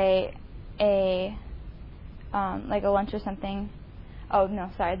 say, like a lunch or something. Oh,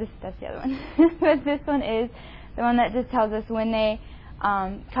 no, sorry, that's the other one. But this one is the one that just tells us when they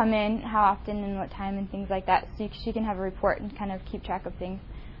come in, how often and what time and things like that, so she can have a report and kind of keep track of things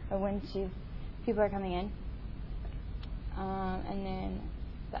of when people are coming in. And then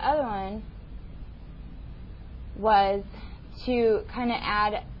the other one was to kind of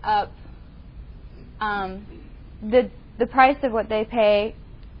add up the price of what they pay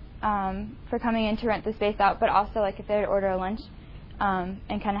for coming in to rent the space out, but also like if they would order a lunch,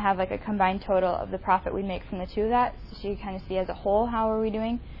 and kind of have like a combined total of the profit we make from the two of that, so she could kind of see as a whole how are we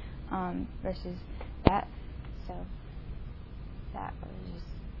doing versus that. So that was just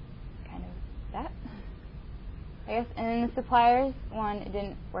kind of that, I guess. And then the suppliers one, it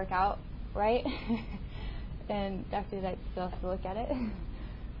didn't work out right, and Dr. Dyke still has to look at it.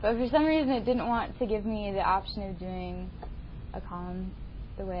 But for some reason it didn't want to give me the option of doing a column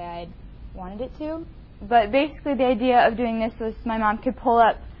the way I wanted it to. But basically the idea of doing this was my mom could pull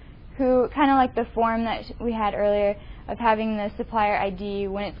up who, kind of like the form that we had earlier of having the supplier ID,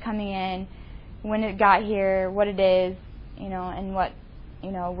 when it's coming in, when it got here, what it is, and what,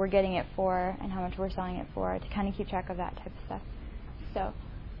 we're getting it for and how much we're selling it for, to kind of keep track of that type of stuff. So,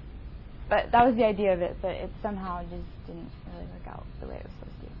 but that was the idea of it, but it somehow just didn't really work out the way it was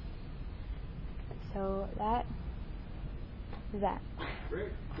supposed to. So that is that.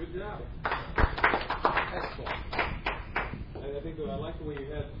 Great, good job. Excellent. I think I like the way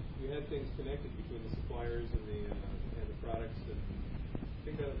you had things connected between the suppliers and the products. And I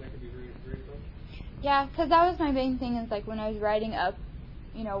think that could be very, very fun. Yeah, because that was my main thing. Is like when I was writing up,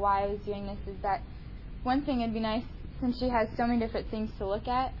 why I was doing this. Is that one thing? It'd be nice since she has so many different things to look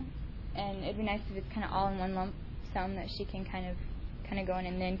at, and it'd be nice if it's kind of all in one lump sum that she can kind of go in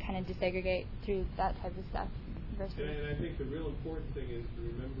and then kind of desegregate through that type of stuff. And I think the real important thing is to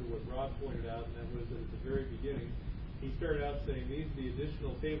remember what Rob pointed out, and that was that at the very beginning, he started out saying, these are the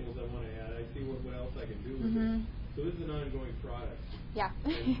additional tables I want to add. I see what else I can do with it. So this is an ongoing product. Yeah.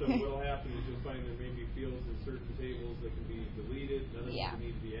 And so what will happen is you'll find there may be fields in certain tables that can be deleted, and others that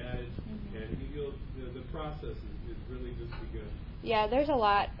need to be added. And the process is really just begun. Yeah, there's a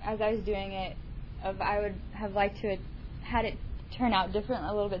lot, as I was doing it, I would have liked to have had it turn out a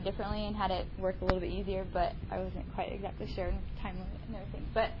little bit differently and had it work a little bit easier, but I wasn't quite exactly sure of the time limit and everything.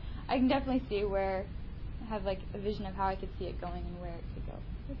 But I can definitely see where I have like a vision of how I could see it going and where it could go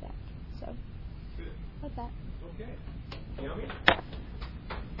with that. So that's that. Okay. Yummy? Is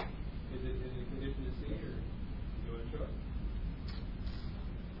it in condition to see, or you want to show it?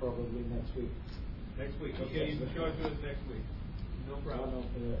 Probably next week. Next week. Okay, you can show it to us next week. No problem.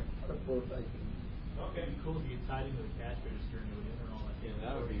 Okay. It'd be cool if you tied into the cash register and it would enter all that. Yeah,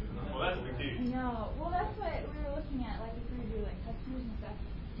 that would be nice. Well, that's the key. No. Well, that's what we were looking at. Like if we were doing like customers and stuff,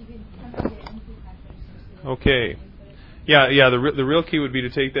 you could somehow get into cash register. Okay. Yeah. The real key would be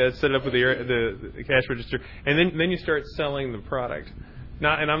to take that, set it up with the cash register, and then you start selling the product.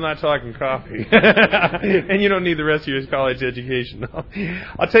 And I'm not talking coffee. And you don't need the rest of your college education.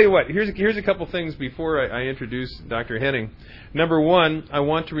 I'll tell you what. Here's a couple things before I introduce Dr. Henning. Number one, I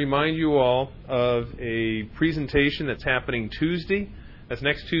want to remind you all of a presentation that's happening Tuesday. That's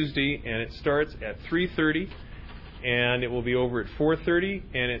next Tuesday, and it starts at 3:30, and it will be over at 4:30,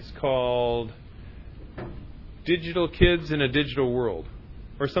 and it's called Digital Kids in a Digital World,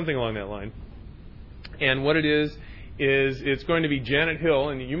 or something along that line. And what it is it's going to be Janet Hill,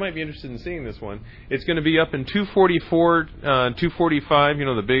 and you might be interested in seeing this one. It's going to be up in 244, 245,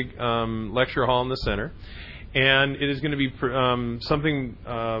 the big lecture hall in the center. And it is going to be something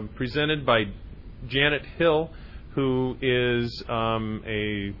presented by Janet Hill, who is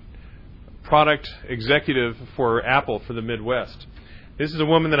a product executive for Apple for the Midwest. This is a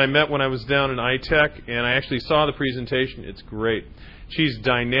woman that I met when I was down in iTech, and I actually saw the presentation. It's great. She's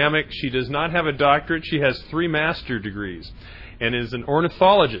dynamic. She does not have a doctorate. She has 3 master's degrees and is an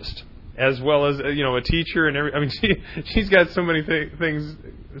ornithologist as well as a teacher and she's got so many things,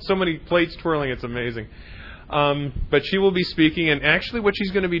 so many plates twirling. It's amazing. But she will be speaking, and actually what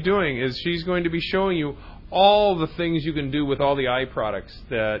she's going to be doing is she's going to be showing you all the things you can do with all the iProducts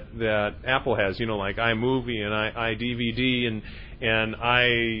that Apple has, like iMovie and iDVD and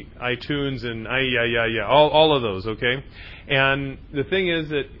iTunes and all of those, okay? And the thing is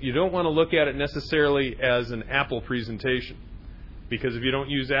that you don't want to look at it necessarily as an Apple presentation. Because if you don't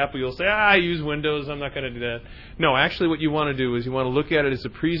use Apple, you'll say, I use Windows, I'm not going to do that. No, actually what you want to do is you want to look at it as a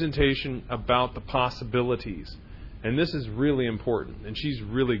presentation about the possibilities. And this is really important, and she's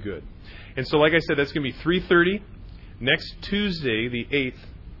really good. And so, like I said, that's going to be 3:30 next Tuesday, the 8th.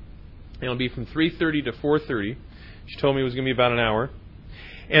 And it'll be from 3:30 to 4:30. She told me it was going to be about an hour.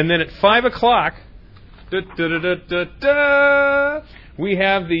 And then at 5 o'clock, we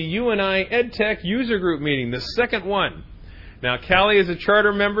have the UNI EdTech User Group meeting, the second one. Now, Callie is a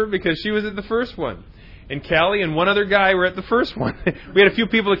charter member because she was at the first one. And Callie and one other guy were at the first one. We had a few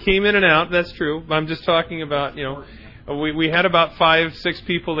people that came in and out. That's true. I'm just talking about, we had about 5-6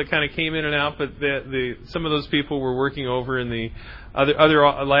 people that kind of came in and out, but some of those people were working over in the other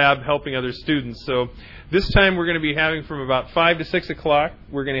lab helping other students. So this time we're going to be having from about 5 to 6 o'clock.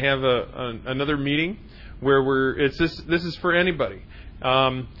 We're going to have another meeting where this is for anybody.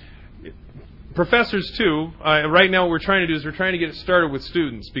 Professors, too. Right now what we're trying to do is we're trying to get it started with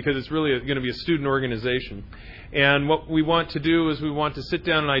students because it's really going to be a student organization. And what we want to do is we want to sit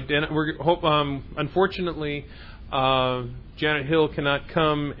down and identify. Unfortunately, Janet Hill cannot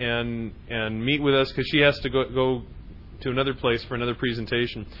come and meet with us because she has to go to another place for another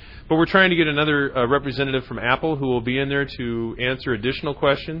presentation. But we're trying to get another representative from Apple who will be in there to answer additional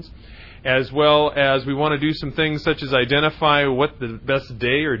questions, as well as we want to do some things such as identify what the best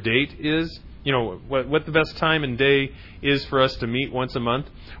day or date is. What the best time and day is for us to meet once a month.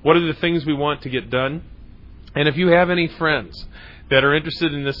 What are the things we want to get done? And if you have any friends that are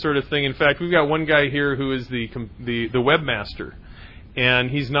interested in this sort of thing, in fact, we've got one guy here who is the webmaster. And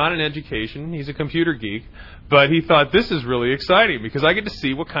he's not in education. He's a computer geek. But he thought, this is really exciting because I get to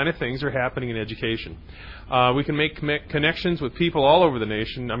see what kind of things are happening in education. We can make connections with people all over the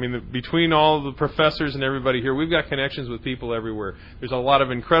nation. I mean, between all the professors and everybody here, we've got connections with people everywhere. There's a lot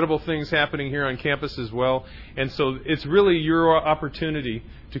of incredible things happening here on campus as well. And so it's really your opportunity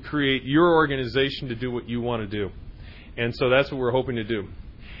to create your organization to do what you want to do. And so that's what we're hoping to do.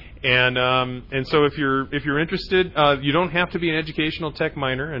 And so if you're interested, you don't have to be an educational tech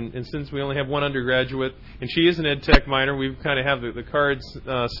minor. And since we only have one undergraduate, and she is an ed tech minor, we kind of have the cards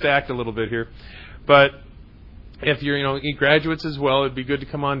stacked a little bit here. But if you're graduates as well, it'd be good to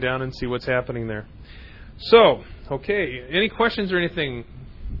come on down and see what's happening there. So, okay, any questions or anything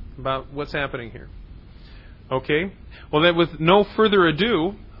about what's happening here? Okay. Well, then with no further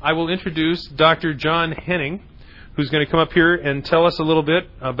ado, I will introduce Dr. John Henning, who's going to come up here and tell us a little bit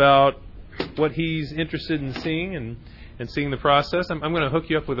about what he's interested in seeing and seeing the process. I'm going to hook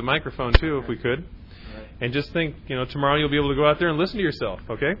you up with a microphone, too, if we could. And just think, tomorrow you'll be able to go out there and listen to yourself,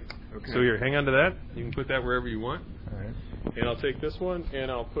 okay? Okay. So here, hang on to that. You can put that wherever you want. All right. And I'll take this one,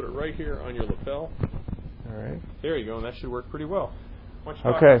 and I'll put it right here on your lapel. All right. There you go, and that should work pretty well. Why don't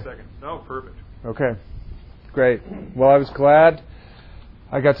you talk for a second? Oh, perfect. Okay. Great. Well, I was glad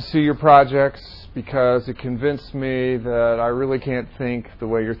I got to see your projects because it convinced me that I really can't think the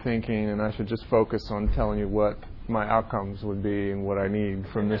way you're thinking, and I should just focus on telling you what my outcomes would be and what I need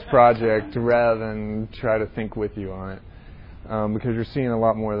from this project rather than try to think with you on it. Because you're seeing a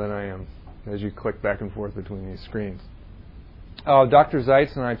lot more than I am as you click back and forth between these screens. Dr.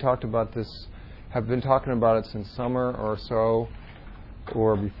 Zeitz and I talked about this, have been talking about it since summer or so,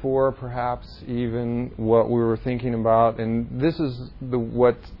 or before perhaps even what we were thinking about, and this is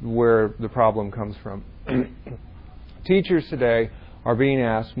where the problem comes from. Teachers today are being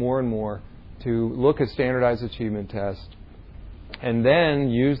asked more and more to look at standardized achievement tests and then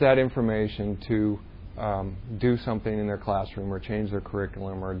use that information to do something in their classroom or change their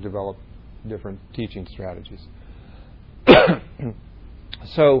curriculum or develop different teaching strategies.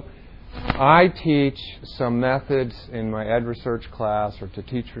 So I teach some methods in my ed research class or to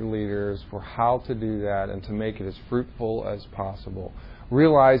teacher leaders for how to do that and to make it as fruitful as possible,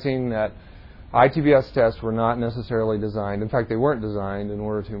 realizing that ITBS tests were not necessarily designed. In fact, they weren't designed in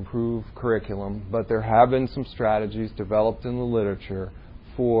order to improve curriculum, but there have been some strategies developed in the literature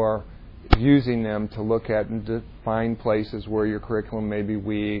for using them to look at and define places where your curriculum may be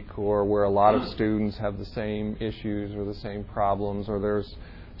weak or where a lot of students have the same issues or the same problems or there's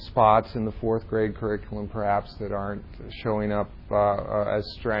spots in the fourth grade curriculum perhaps that aren't showing up as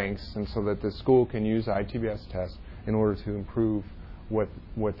strengths, and so that the school can use ITBS tests in order to improve what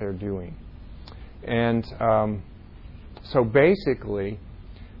they're doing. And so basically,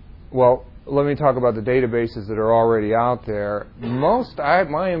 well, let me talk about the databases that are already out there.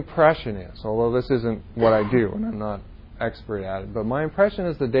 My impression is, although this isn't what I do and I'm not expert at it, but my impression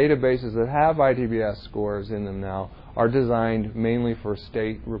is the databases that have ITBS scores in them now are designed mainly for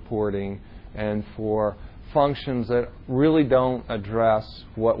state reporting and for functions that really don't address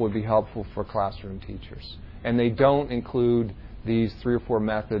what would be helpful for classroom teachers. And they don't include these 3 or 4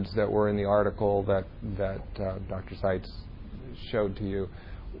 methods that were in the article that Dr. Seitz showed to you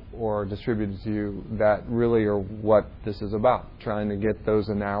or distributed to you that really are what this is about, trying to get those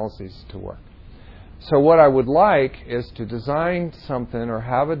analyses to work. So what I would like is to design something or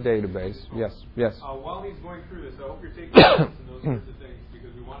have a database. Yes. While he's going through this, I hope you're taking notes and those sorts of things, because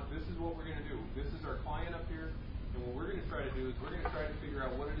this is what we're going to do. This is our client up here, and what we're going to try to do is we're going to try to figure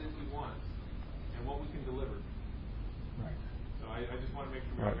out what it is he wants and what we can deliver. Right. So I just want to make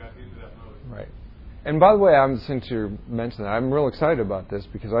sure we got into that mode. Right. And by the way, since you mentioned that, I'm real excited about this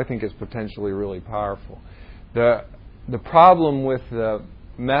because I think it's potentially really powerful. The problem with the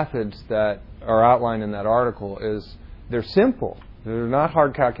methods that are outlined in that article is they're simple. They're not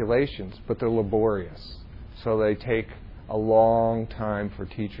hard calculations, but they're laborious. So they take a long time for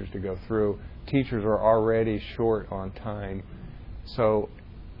teachers to go through. Teachers are already short on time. So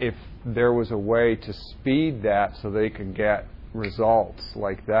if there was a way to speed that so they could get results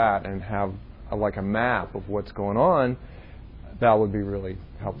like that and have like a map of what's going on, that would be really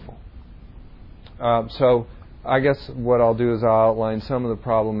helpful. So I guess what I'll do is I'll outline some of the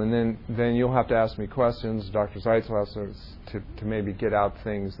problem, and then you'll have to ask me questions. Dr. Seitz will have to maybe get out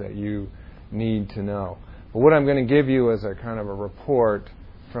things that you need to know. But what I'm going to give you is a kind of a report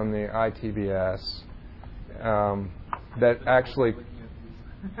from the ITBS that actually...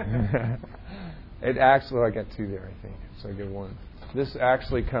 I got 2 there, I think. So I get 1. This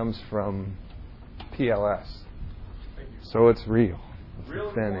actually comes from PLS. So it's real. It's real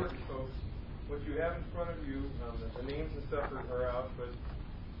authentic. important, folks. What you have in front of you, the names and stuff are out, but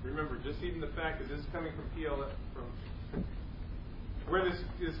remember, just even the fact that this is coming from PLS, from where this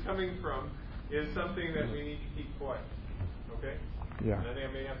is coming from, is something that we need to keep quiet. Okay? Yeah. And I think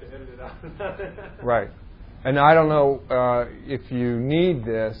I may have to edit it out. Right. And I don't know if you need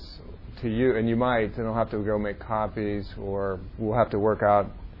this to you, and you might, then I'll have to go make copies, or we'll have to work out,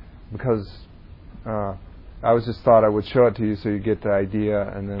 because I thought I would show it to you so you get the idea,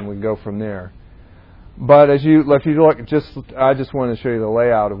 and then we go from there. But if you look, I just want to show you the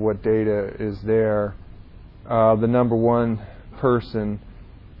layout of what data is there. The number 1 person,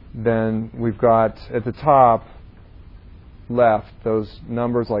 then we've got at the top left those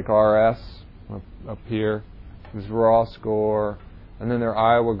numbers like RS up here, this raw score, and then their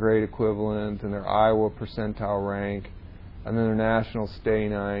Iowa grade equivalent, and their Iowa percentile rank, and then their national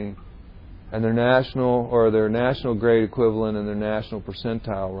stay-9, and their national grade equivalent, and their national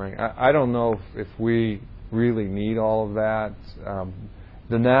percentile rank. I don't know if we really need all of that.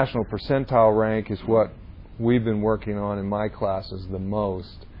 The national percentile rank is what we've been working on in my classes the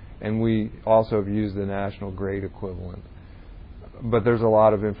most, and we also have used the national grade equivalent. But there's a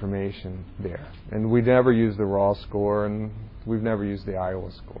lot of information there. And we never use the raw score, and we've never used the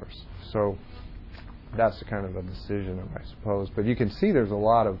Iowa scores. So that's kind of a decision, I suppose. But you can see there's a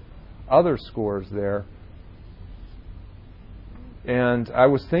lot of other scores there. And I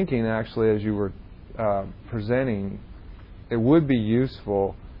was thinking, actually, as you were presenting, it would be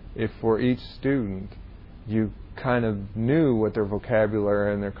useful if for each student you kind of knew what their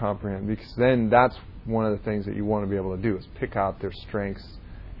vocabulary and their comprehension, because then that's one of the things that you want to be able to do is pick out their strengths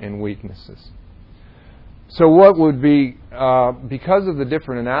and weaknesses. So what would be, because of the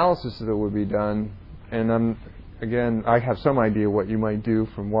different analysis that would be done, and I have some idea what you might do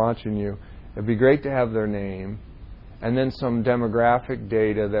from watching you, it'd be great to have their name and then some demographic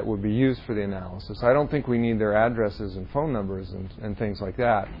data that would be used for the analysis. I don't think we need their addresses and phone numbers and things like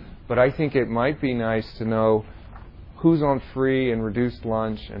that, but I think it might be nice to know who's on free and reduced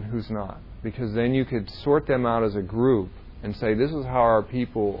lunch and who's not, because then you could sort them out as a group and say, this is how our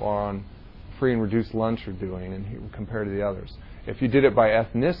people on free and reduced lunch are doing and compared to the others. If you did it by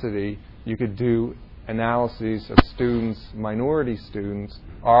ethnicity, you could do analyses of students, minority students.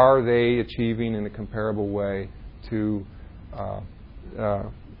 Are they achieving in a comparable way to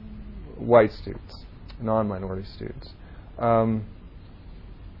white students, non-minority students?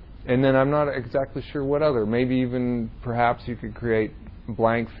 And then I'm not exactly sure what other. Maybe even perhaps you could create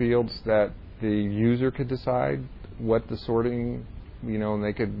blank fields that the user could decide what the sorting and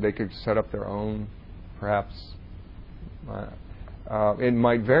they could set up their own, perhaps. It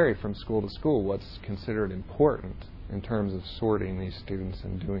might vary from school to school what's considered important in terms of sorting these students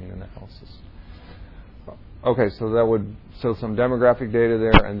and doing analysis. Okay, so some demographic data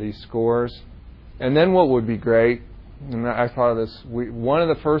there and these scores. And then what would be great, and I thought of this, one of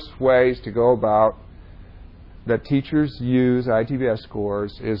the first ways to go about that teachers use ITBS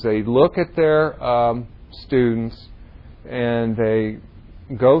scores is they look at their students and they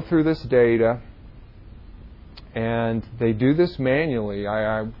go through this data, and they do this manually.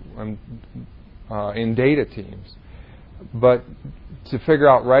 I'm in data teams. But to figure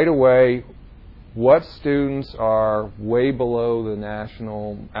out right away what students are way below the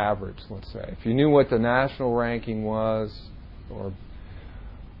national average, let's say. If you knew what the national ranking was,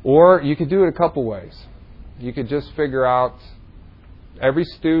 or you could do it a couple ways. You could just figure out every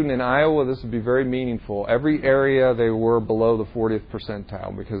student in Iowa, this would be very meaningful, every area they were below the 40th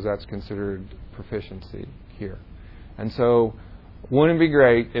percentile, because that's considered proficiency here. And so wouldn't it be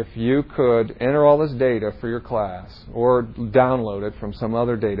great if you could enter all this data for your class or download it from some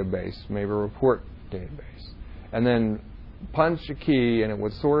other database, maybe a report database, and then punch a key and it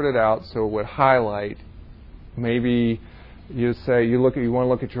would sort it out so it would highlight. Maybe you say you want to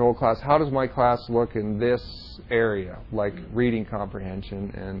look at your whole class. How does my class look in this area, like reading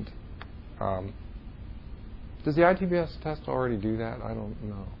comprehension? And does the ITBS test already do that? I don't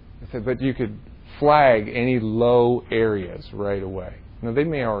know. But you could flag any low areas right away. Now, they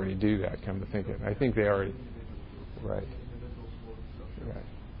may already do that, come to think of it. I think they already. Right. Right.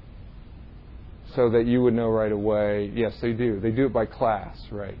 So that you would know right away. Yes, they do. They do it by class,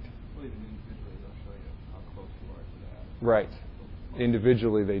 right. Right.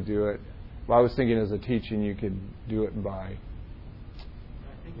 Individually they do it. Well, I was thinking as a teaching you could do it by. I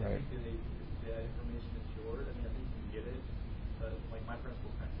think that information is yours. I think you can get it. But like my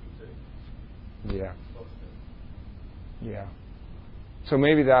principal kind of keeps it. Yeah. Yeah. So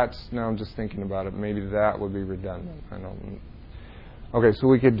maybe that's, now I'm just thinking about it, maybe that would be redundant. I don't. Okay, so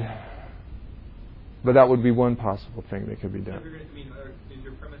we could, but that would be one possible thing that could be done. Is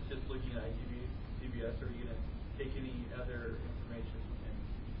your premise just looking at ITBS, or are you going to take any other information?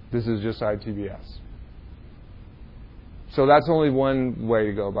 This is just ITBS. So that's only one way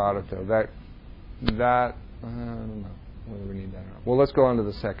to go about it, though. That I don't know whether we need that or not. Well, let's go on to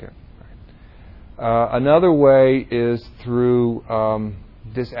the second. Another way is through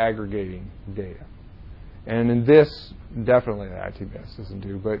disaggregating data. And in this, definitely the ITBS doesn't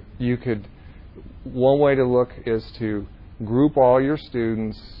do, but you could, one way to look is to group all your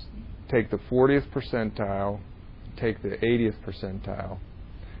students, take the 40th percentile, take the 80th percentile,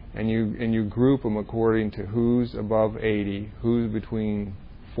 and you group them according to who's above 80, who's between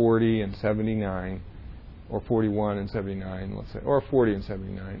 40 and 79, or 41 and 79, let's say, or 40 and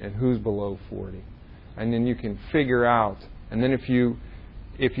 79, and who's below 40. And then you can figure out, and then if you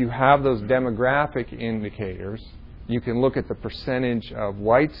have those demographic indicators, you can look at the percentage of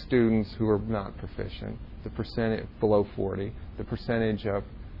white students who are not proficient, the percentage below 40, the percentage of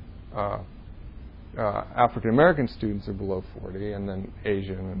African American students are below 40, and then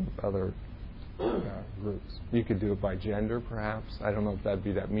Asian and other groups. You could do it by gender, perhaps. I don't know if that'd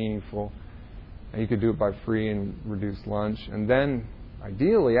be that meaningful. And you could do it by free and reduced lunch. And then,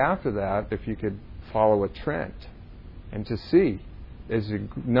 ideally, after that, if you could follow a trend and to see, is the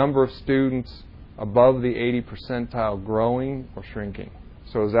number of students above the 80 percentile growing or shrinking?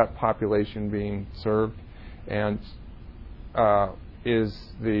 So is that population being served? And is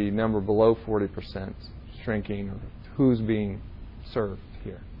the number below 40% shrinking? Or who's being served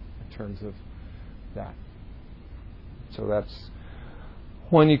here in terms of that? So that's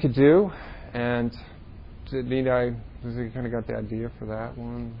one you could do. And has he kind of got the idea for that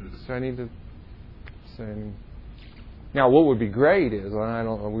one? So I need to say. Now, what would be great is, and I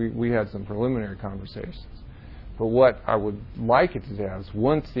don't know, we had some preliminary conversations, but what I would like it to have is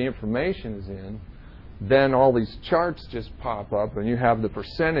once the information is in, then all these charts just pop up, and you have the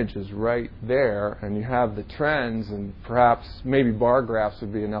percentages right there, and you have the trends, and perhaps maybe bar graphs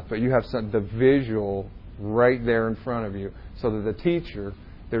would be enough, but you have the visual right there in front of you, so that the teacher,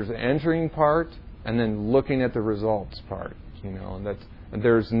 there's an entering part, and then looking at the results part, and that's.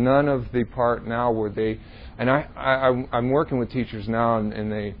 There's none of the part now where they, and I'm working with teachers now,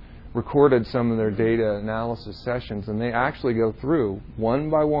 and they recorded some of their data analysis sessions, and they actually go through one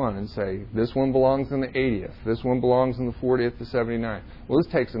by one and say, this one belongs in the 80th, this one belongs in the 40th to 79. Well,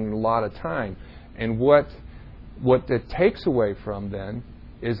 this takes them a lot of time, and what it takes away from then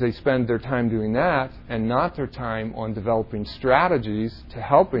is they spend their time doing that and not their time on developing strategies to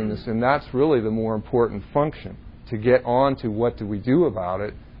helping this, and that's really the more important function. to get on to what do we do about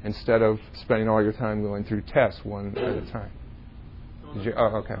it instead of spending all your time going through tests one at a time.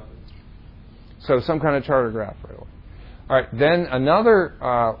 Okay. So some kind of charter graph right away. All right, then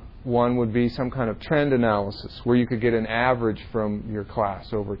another one would be some kind of trend analysis where you could get an average from your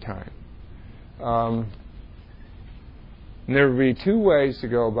class over time. And there would be two ways to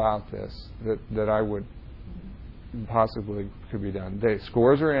go about this that I would possibly could be done.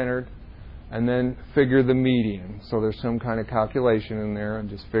 Scores are entered, and then figure the median. So there's some kind of calculation in there, and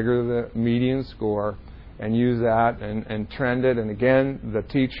just figure the median score and use that and trend it. And again, the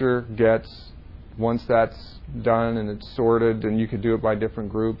teacher gets, once that's done and it's sorted, and you could do it by different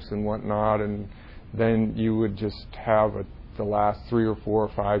groups and whatnot, and then you would just have the last 3 or 4 or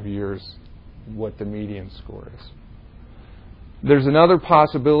 5 years what the median score is. There's another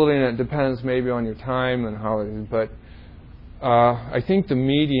possibility, and it depends maybe on your time and how it is, but I think the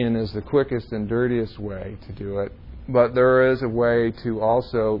median is the quickest and dirtiest way to do it. But there is a way to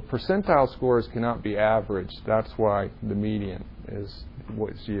also, percentile scores cannot be averaged. That's why the median is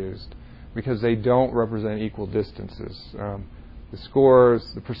what's used, because they don't represent equal distances. The scores,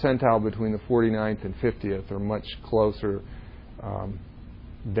 the percentile between the 49th and 50th are much closer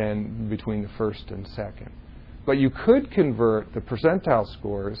than between the first and second. But you could convert the percentile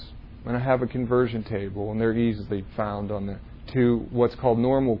scores, and I have a conversion table, and they're easily found on to what's called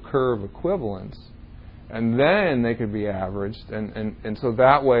normal curve equivalents, and then they could be averaged, and so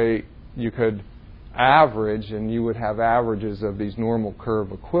that way you could average, and you would have averages of these normal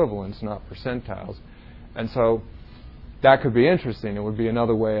curve equivalents, not percentiles, and so that could be interesting. It would be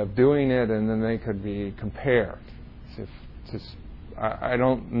another way of doing it, and then they could be compared. I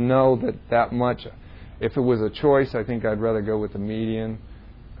don't know that much. If it was a choice, I think I'd rather go with the median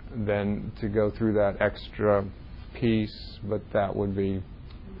than to go through that extra piece, but that would be,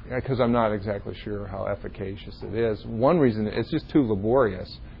 because I'm not exactly sure how efficacious it is. One reason, it's just too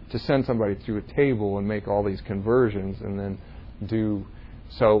laborious to send somebody through a table and make all these conversions and then do,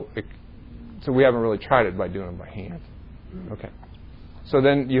 so we haven't really tried it by doing it by hand. Okay. So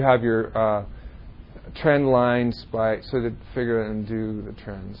then you have your trend lines so to figure and do the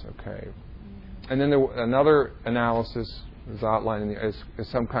trends. Okay. And then another analysis is outlined is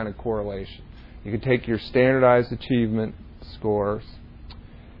some kind of correlation. You could take your standardized achievement scores,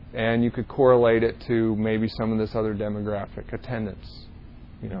 and you could correlate it to maybe some of this other demographic, attendance.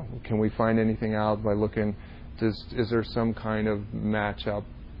 You know, can we find anything out by looking? Is there some kind of match-up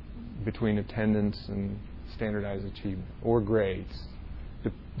between attendance and standardized achievement or grades?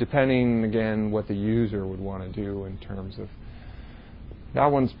 Depending, again, what the user would want to do in terms of... That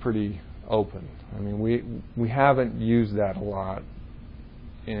one's pretty open. I mean, we haven't used that a lot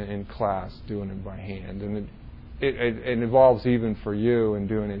in class, doing it by hand. And it involves, even for you in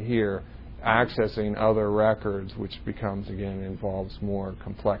doing it here, accessing other records, which becomes, again, involves more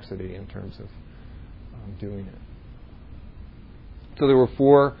complexity in terms of doing it. So there were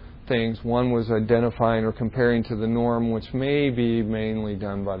 4 things. One was identifying or comparing to the norm, which may be mainly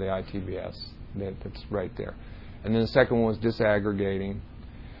done by the ITBS. That's right there. And then the second one was disaggregating.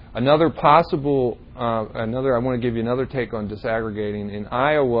 Another possible, I want to give you another take on disaggregating. In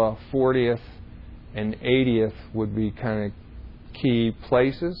Iowa, 40th and 80th would be kind of key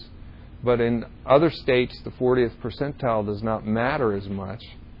places. But in other states, the 40th percentile does not matter as much.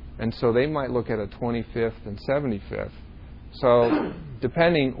 And so they might look at a 25th and 75th. So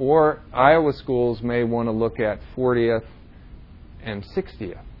depending, or Iowa schools may want to look at 40th and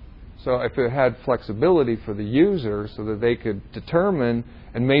 60th. So if it had flexibility for the user so that they could determine,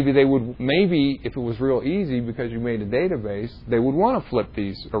 and maybe if it was real easy because you made a database, they would want to flip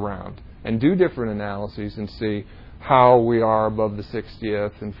these around and do different analyses and see how we are above the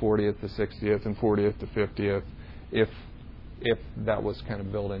 60th and 40th to 60th and 40th to 50th if that was kind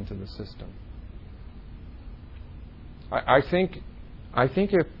of built into the system. I think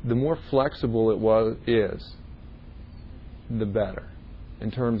if the more flexible is, the better, in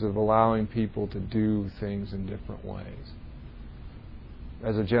terms of allowing people to do things in different ways.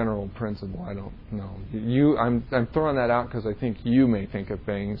 As a general principle, I don't know. I'm throwing that out because I think you may think of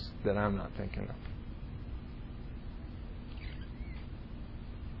things that I'm not thinking of.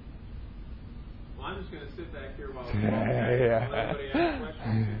 Well, I'm just going to sit back here while everybody asks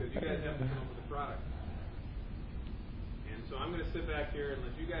questions, because you guys have to come up with a product. And so I'm going to sit back here and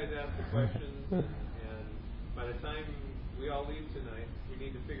let you guys ask the questions, and by the time we all leave tonight, we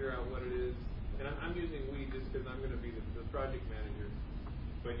need to figure out what it is. And I'm using we just because I'm going to be the project manager.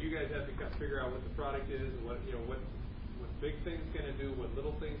 But you guys have to figure out what the product is, and what big things can it do, what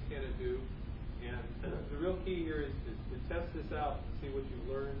little things can it do. And the real key here is to test this out and see what you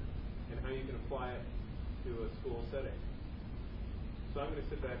learn and how you can apply it to a school setting. So I'm going to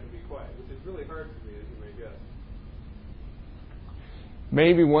sit back and be quiet, which is really hard for me, as you may guess.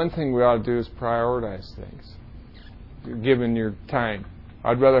 Maybe one thing we ought to do is prioritize things, given your time.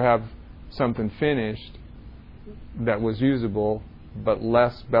 I'd rather have something finished that was usable, but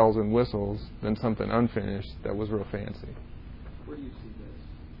less bells and whistles, than something unfinished that was real fancy. Where do you see this?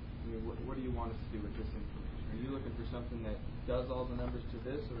 I mean, what do you want us to do with this information? Are you looking for something that does all the numbers to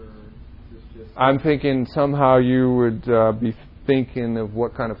this, or is this just... I'm thinking somehow you would be thinking of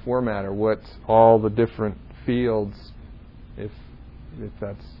what kind of format or what all the different fields, if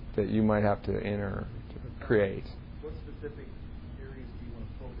that's that you might have to enter to create. What specific areas do you want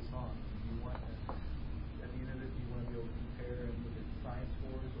to focus on? Do you want at the end of it, do you want to be able to compare and look at science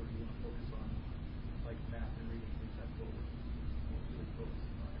scores, or do you want to focus on like math and reading, things like that? Really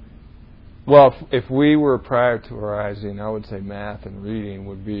focusing on? Well, if we were prioritizing, I would say math and reading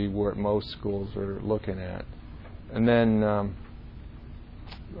would be what most schools are looking at. And then,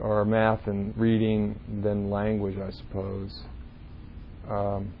 or math and reading, then language, I suppose.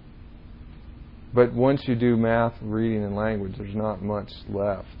 But once you do math, reading, and language, there's not much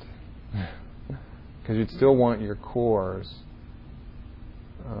left. Because you'd still want your cores.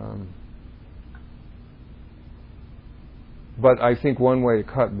 But I think one way to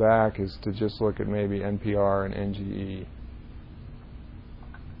cut back is to just look at maybe NPR and NGE.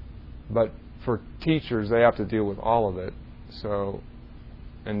 But for teachers, they have to deal with all of it. So,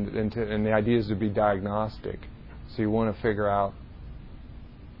 and the idea is to be diagnostic. So you want to figure out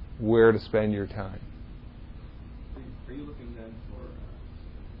where to spend your time. Are you looking then for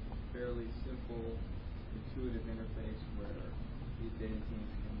a fairly simple, intuitive interface where these data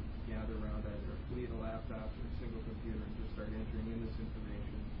teams can gather around either a fleet of laptops or a single computer and just start entering in this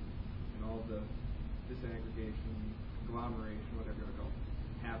information and all the disaggregation, agglomeration, whatever you want to call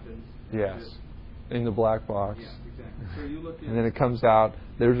it, happens? Yes, in the black box. Yeah, exactly. So you look and then it comes out,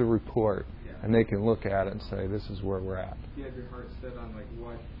 there's a report, yeah, and they can look at it and say, this is where we're at. Do you have your heart set on like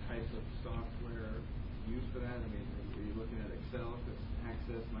what types of software used for that? I mean, are you looking at Excel? Because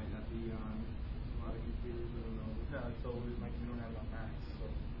Access might not be on a lot of computers. I don't know. No, so we don't have it on Macs, so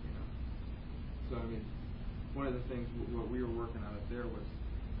you know. So I mean, one of the things what we were working on up there was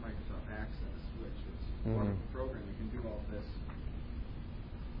Microsoft Access, which is a wonderful program that can do all this.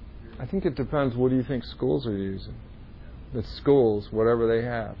 I think it depends. What do you think schools are using? The schools, whatever they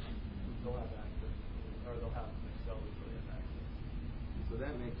have. They'll have access, or they'll have Excel before they have access. So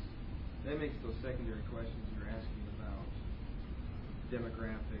that makes those secondary questions you're asking about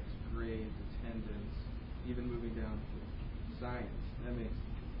demographics, grades, attendance, even moving down to science. That makes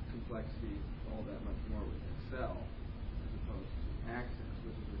complexity all that much more with Excel as opposed to Access,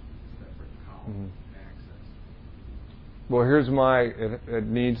 which is a separate column. Access. Well, here's it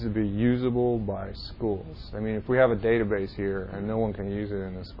needs to be usable by schools. I mean, if we have a database here and no one can use it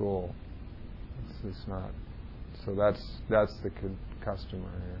in a school, it's not. So that's the customer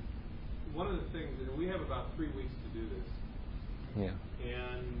here. One of the things, and we have about 3 weeks to do this. Yeah.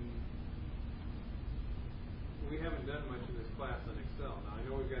 And we haven't done much in this class on Excel. Now, I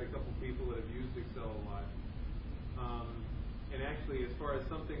know we've got a couple people that have used Excel a lot. And actually, as far as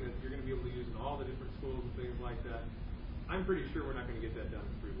something that you're going to be able to use in all the different schools and things like that, I'm pretty sure we're not going to get that done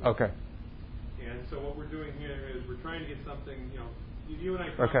in 3 weeks. Okay. And so what we're doing here is we're trying to get something, you and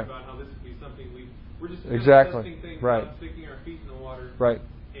I talked about how this would be something we're just testing things out, sticking our feet in the water. Right.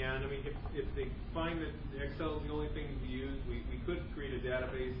 And I mean, if they find that Excel is the only thing we use, we could create a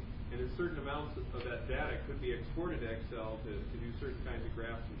database, and certain amounts of that data could be exported to Excel to do certain kinds of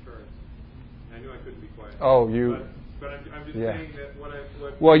graphs and charts. And I knew I couldn't be quiet. Oh, you. But I'm just saying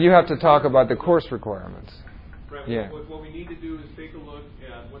that well, you have to talk about the course requirements. Right. Yeah. What we need to do is take a look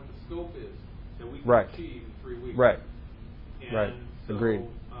at what the scope is that we can achieve in 3 weeks. Right. And right. So, agreed.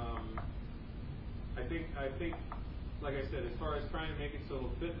 I think, like I said, as far as trying to make it so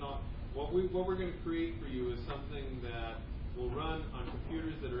it'll fit in all, what we're going to create for you is something that will run on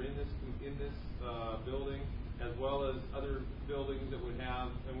computers that are in this building, as well as other buildings that would have,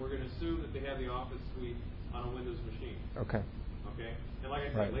 and we're going to assume that they have the Office suite on a Windows machine. Okay. Okay. And like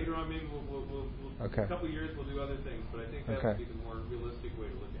I said, later on maybe we'll a couple of years we'll do other things, but I think that would be the more realistic way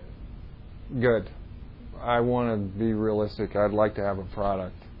to look at it. Good. I want to be realistic. I'd like to have a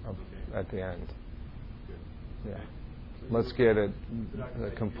product at the end. Good. Yeah. Let's get it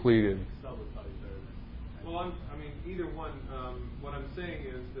completed. Well, I mean, either one. What I'm saying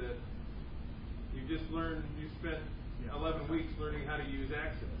is that you spent 11 weeks learning how to use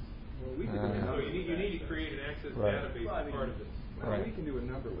Access. Well, we can do so you need to create an Access database as part of this. Well, we can do a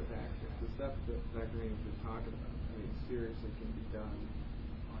number with Access. The stuff that Dr. Henning was talking about, I mean, seriously can be done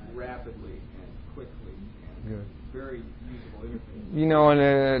on rapidly and quickly and Good. very usable interface. You know, and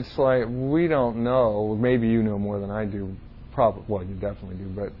it's like we don't know. Maybe you know more than I do. Probably, well, you definitely do.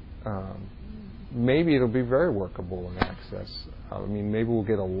 But maybe it'll be very workable in Access. I mean, maybe we'll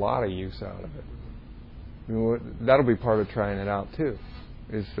get a lot of use out of it. I mean, that'll be part of trying it out too.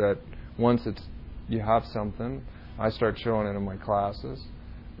 Is that once you have something, I start showing it in my classes.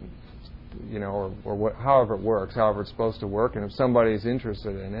 You know, or however it works, however it's supposed to work, and if somebody's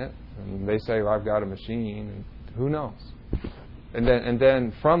interested in it, and they say, well, "I've got a machine," and who knows? And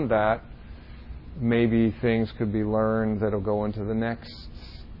then from that, maybe things could be learned that'll go into the next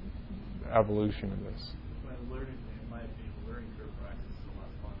evolution of this. Well, learning, in my opinion, the learning curve for Access is a lot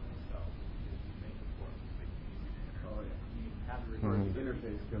fun in itself because you make it work, make it easy to enter. Oh yeah. You have the The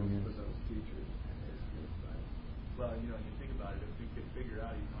interface goes for those features. Well, you know, you think about it, if we could figure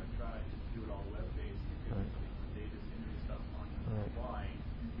out, even though I tried to do it all web-based, you could they just enter stuff on the fly,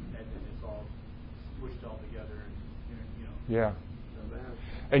 and then it's all squished all together, and you know. Yeah.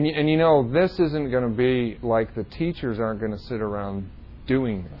 And you know, this isn't going to be like the teachers aren't going to sit around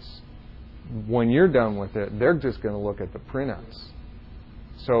doing this. When you're done with it, they're just going to look at the printouts.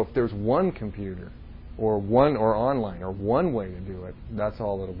 So if there's one computer or online or one way to do it, that's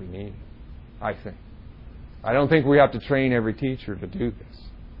all that'll be needed, I think. I don't think we have to train every teacher to do this.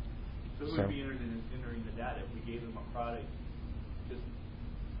 So who would be interested in entering the data if we gave them a product?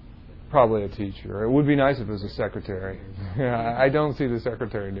 Probably a teacher. It would be nice if it was a secretary. I don't see the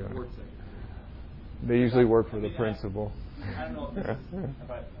secretary doing it. They usually work for the principal. I don't know if this is,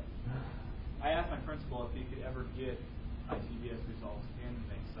 but I asked my principal if he could ever get ITBS results in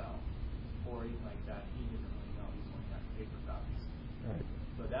Excel or anything like that. He didn't really know. He's only got paper copies. Right.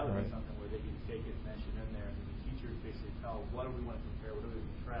 So that would be something where they could take it, mesh it in there, and then the teachers basically tell what do we want to compare, what do we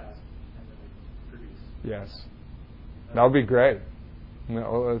contrast, and then they produce. Yes. That would be great.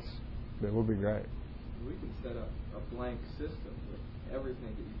 No, that would be great. We can set up a blank system with everything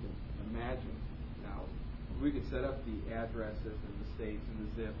that you can imagine. Now, we could set up the addresses and the states and the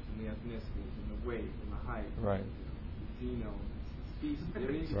zips and the ethnicities and the weight and the height. Right. The genome, the species. I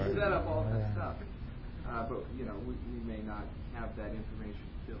mean, you can set up all that stuff. But, you know, we may not have that information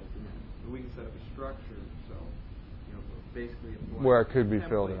filled in. But we can set up a structure, so, you know, basically a blank where it could be template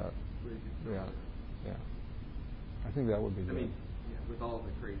filled out. where you could fill it out. Yeah. I think that would be good. I mean, yeah, with all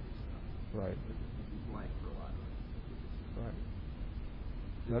the crazy stuff. Right. It would be blank for a lot of it. Right.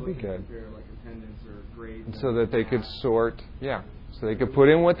 That'd be good. Compare like attendance or grades. And so that they could sort, so they could put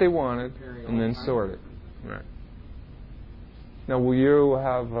in what they wanted and then sort it. Right. Now, will you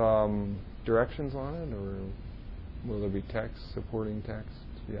have directions on it, or will there be text, supporting text?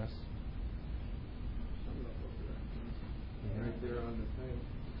 Yes? Right there on the thing.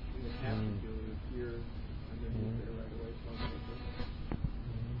 In the caption field, it was here, and then there right away.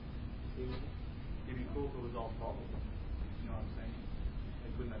 It'd be cool if it was all bubbles. You know what I'm saying?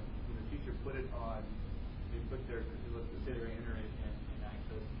 Like when the teacher put it on, they put their, let's say they're going to enter it in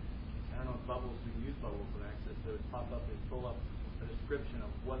Access. I don't know if bubbles, we can use bubbles with Access. So it pop up and pull up a description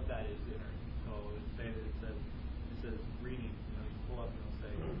of what that is entering. So let's say that it says reading. You know, you pull up and it'll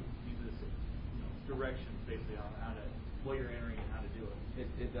say these are the directions basically on how to what you're entering and how to do it.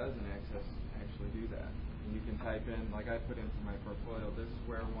 It does in Access actually do that. And you can type in, like I put in for my portfolio, this is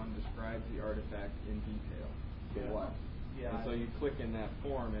where one describes the artifact in detail. So what? Yeah. And so you click in that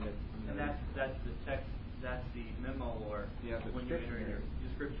form, and it. And that's the text. That's the memo, or when you're entering your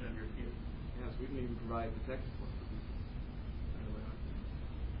description of your field. Yes, we can even provide the text for it.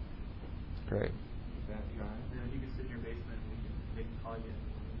 Great. That guy. You can sit in your basement and they can call you and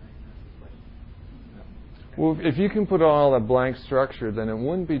ask questions. Well, if you can put all that blank structure, then it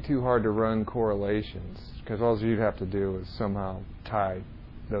wouldn't be too hard to run correlations, because all you'd have to do is somehow tie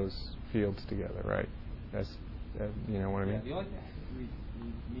those fields together, right? That's, you know what I mean? The only thing we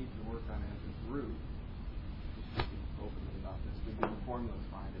need to work on as a group, just to be open about this, would be the formulas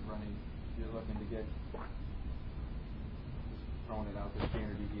behind it, running, if you're looking to get, just throwing it out there,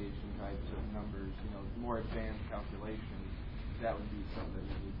 standard deviation types of numbers, you know, more advanced calculations, that would be something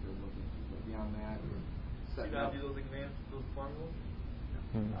that we need to look into. But beyond that, You guys do those advanced, those formulas?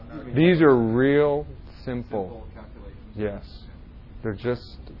 These are real simple calculations. Yes. They're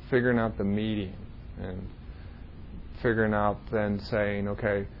just figuring out the median and figuring out then saying,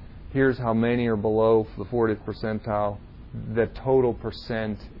 okay, here's how many are below the 40th percentile. The total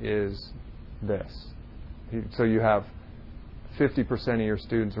percent is this. So you have 50% of your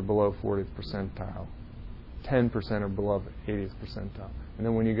students are below 40th percentile. 10% are below 80th percentile. And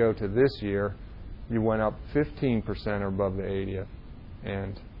then when you go to this year, you went up 15% are above the 80th,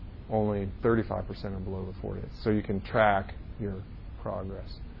 and only 35% are below the 40th. So you can track your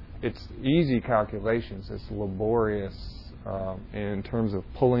progress. it's easy calculations. It's laborious in terms of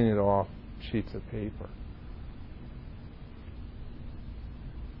pulling it off sheets of paper.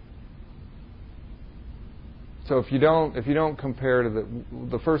 So if you don't compare to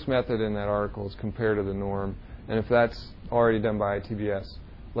the first method in that article is compare to the norm, and if that's already done by ITBS,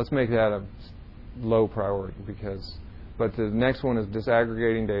 let's make that a low priority but the next one is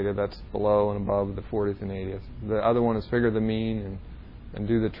disaggregating data. That's below and above the 40th and 80th. The other one is figure the mean and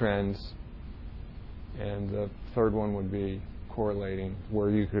do the trends. And the third one would be correlating, where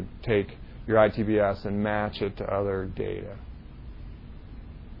you could take your ITBS and match it to other data.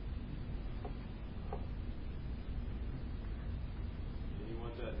 And you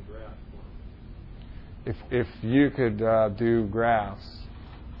want that in graph form. If you could do graphs,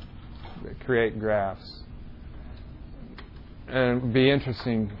 create graphs, and it would be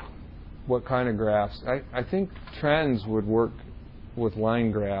interesting what kind of graphs. I think trends would work with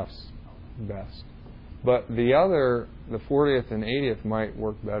line graphs best. But the 40th and 80th might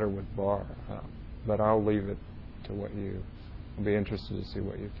work better with bar. But I'll leave it to what you. I'll be interested to see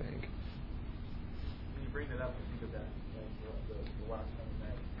what you think. When you bring it up, I think of that, the last time we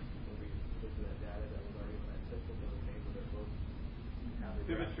met, when we looked at that data that was already in that system that was made with it, both have the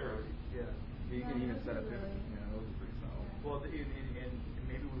Pivot graph chart. Yeah. You can even set up pivot. Those are pretty solid. Well, and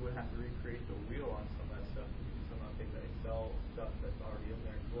maybe we would have to recreate the wheel on some of that stuff, some of the Excel stuff that's already in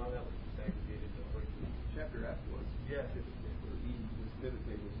there. A lot of that was disaggregated over to Chapter F was Yeah. pivot table, or E was pivot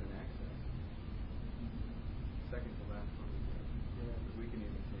tables in Access. Second to last one. Yeah, but we can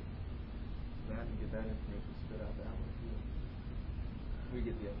even take that and get that information spit out that way too. We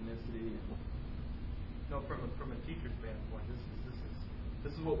get the ethnicity. And No, from a teacher standpoint,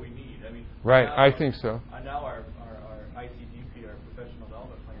 this is what we need. I mean, Right, now, I think so. Now our ITDP, our professional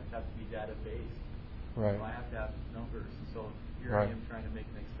development plans, have to be data based. Right. So I have to have numbers. So here Right. I am trying to make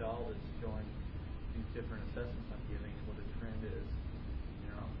an Excel that's showing these different assessments I'm giving and what the trend is.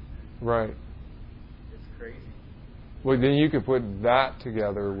 Right. It's crazy. Well, then you could put that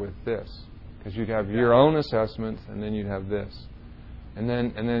together with this, because you'd have your own assessments, and then you'd have this, and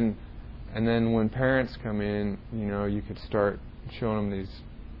then when parents come in, you could start showing them these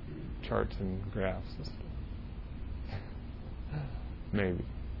charts and graphs and stuff. Maybe.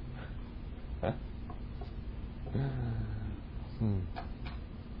 So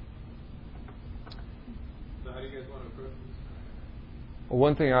how do you guys want to approach this? Well,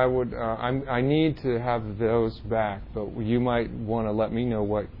 one thing I need to have those back, but you might want to let me know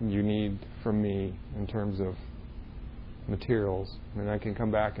what you need from me in terms of materials, and I can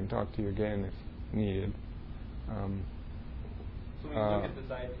come back and talk to you again if needed. So when you look at this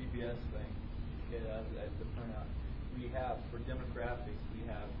ITBS thing, as the printout, we have for demographics, we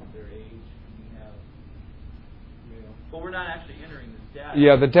have their age, we have, but we're not actually entering this data.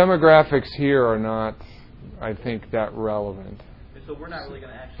 Yeah, the demographics here are not, I think, that relevant. And so we're not really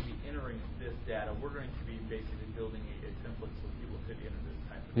going to actually be entering this data. We're going to be basically building a template so people could enter this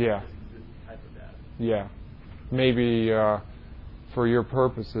type of Yeah. this type of data. Yeah, maybe for your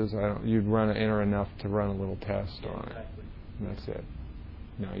purposes, you'd enter enough to run a little test on it. Exactly. And that's it.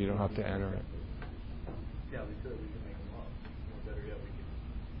 No, you don't have to enter it. Yeah, we could. We could make them up. Or better yet, we could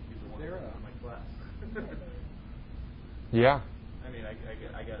use the one in my class. Yeah. I mean, I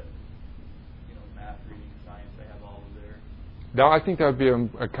got math, reading, science. I have all of their. Now, I think that would be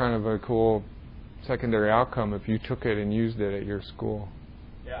a kind of a cool secondary outcome if you took it and used it at your school.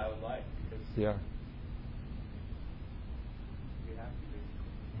 Yeah, I would like because. Yeah. We have to do.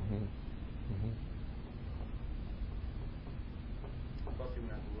 Mm-hmm. Mm-hmm. Plus, you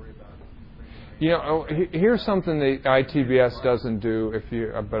wouldn't have to worry about it. Here's something that ITBS doesn't do.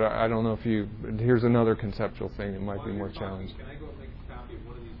 But I don't know if you. Here's another conceptual thing that might be more challenging. Can I go and make a copy of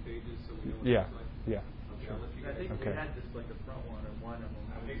one of these pages so we know what Yeah. it looks like? Yeah. Okay, I'll let you I guys. think Okay. we had just like a front one or one of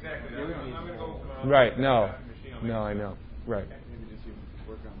them. Exactly. I'm going to go. Right. No. No, I know. Right.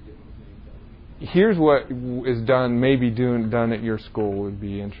 Here's what is done. Maybe done at your school would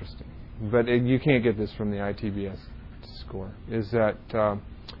be interesting, but you can't get this from the ITBS score. Is that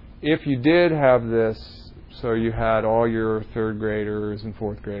if you did have this, so you had all your third graders and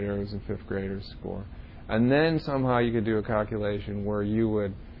fourth graders and fifth graders score, and then somehow you could do a calculation where you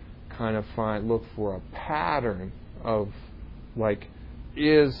would kind of look for a pattern of like,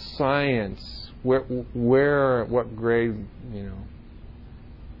 is science what grade,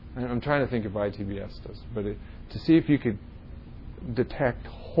 I'm trying to think if ITBS does, but to see if you could detect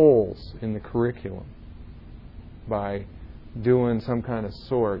holes in the curriculum by doing some kind of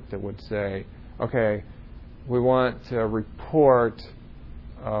sort that would say, okay, we want a report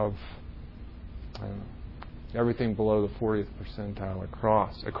of everything below the 40th percentile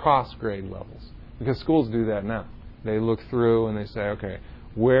across grade levels. Because schools do that now. They look through and they say, okay,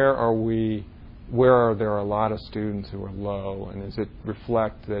 where are there a lot of students who are low, and does it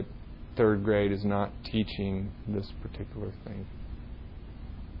reflect that third grade is not teaching this particular thing?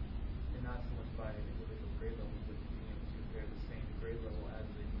 And not so much by individual grade levels, but being able to compare the same grade level as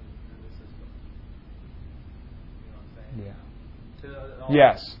they move through the system. You know what I'm saying? Yeah.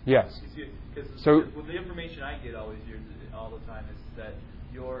 Yes. Because So the information I get all the time is that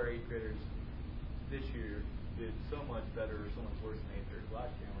your 8th graders this year did so much better or so much worse than 8th graders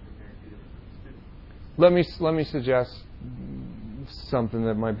last year when comparing two different students. let me suggest something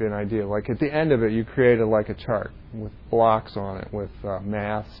that might be an idea. Like at the end of it, you create a chart with blocks on it with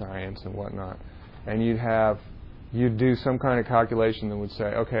math, science, and whatnot, and you'd do some kind of calculation that would say,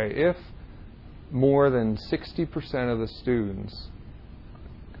 okay, if more than 60% of the students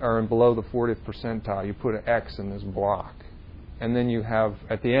are below the 40th percentile, you put an X in this block. And then you have,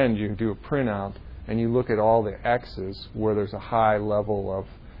 at the end, you do a printout, and you look at all the X's where there's a high level of,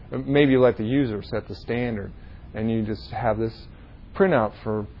 maybe you let the user set the standard, and you just have this printout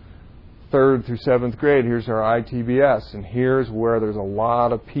for 3rd through 7th grade. Here's our ITBS, and here's where there's a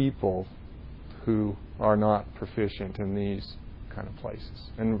lot of people who are not proficient in these kind of places.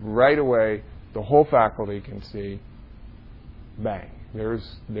 And right away, the whole faculty can see, bang,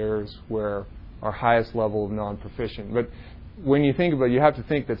 there's where our highest level of non-proficient. But when you think about it, you have to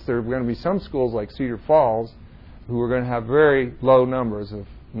think that there are going to be some schools like Cedar Falls who are going to have very low numbers of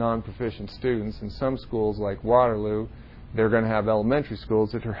non-proficient students, and some schools like Waterloo, they're going to have elementary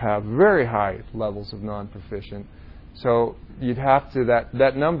schools that have very high levels of non-proficient. So you'd have to,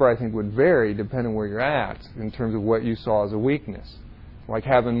 that number I think would vary depending on where you're at in terms of what you saw as a weakness. Like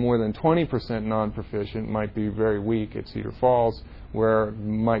having more than 20% non-proficient might be very weak at Cedar Falls, where it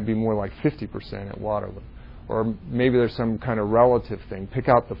might be more like 50% at Waterloo. Or maybe there's some kind of relative thing. Pick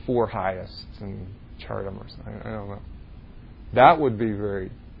out the 4 highest and chart them or something. I don't know. That would be very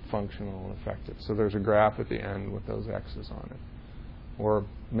functional and effective. So there's a graph at the end with those X's on it. Or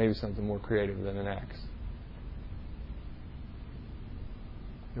maybe something more creative than an X.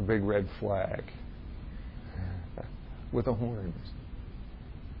 A big red flag with a horn. Just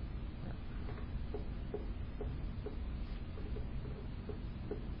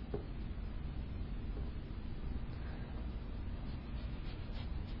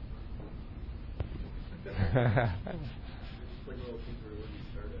like little things where when you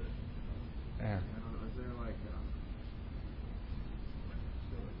start at. Yeah. I don't know, is there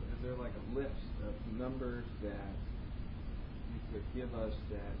like a list of numbers that you could give us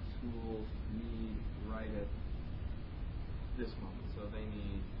that schools need right at this moment? So they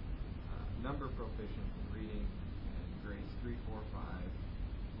need number proficient in reading and grades 3, 4, 5,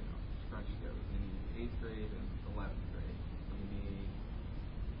 scrunch together. They need 8th grade and 11th grade. They need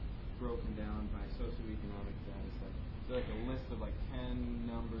broken down by socioeconomic status. Like a list of like 10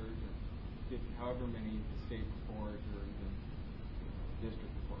 numbers or 50, however many the state report or even district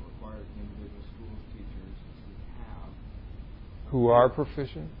report requires individual schools teachers to have. Who are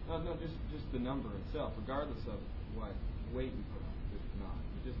proficient? No, just the number itself, regardless of what weight you put on it, it's not.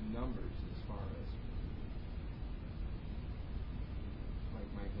 It's just numbers as far as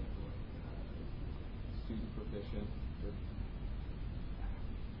like my example, student proficient.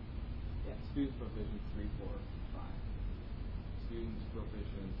 Students proficient 3, 4, 5. Students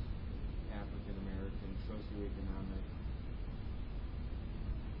proficient African American, socioeconomic,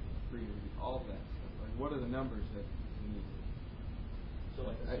 freedom, all of that stuff. Like, what are the numbers that you need? So,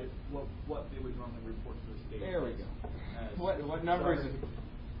 like, what they would normally report to the state. There we go. What numbers?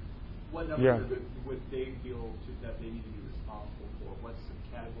 What numbers would they feel that they need to be responsible for? What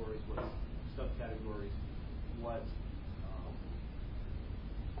categories? What subcategories? What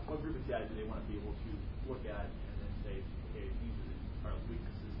group of data do they want to be able to look at and then say, okay, these are our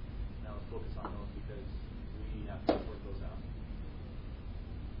weaknesses, now let's focus on those because we have to report those out.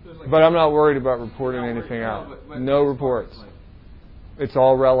 But I'm not worried about reporting anything out. No reports. It's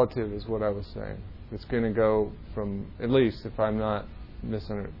all relative is what I was saying. It's going to go from, at least if I'm not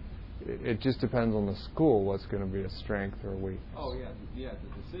misunderstanding, it just depends on the school what's going to be a strength or a weakness. Oh, the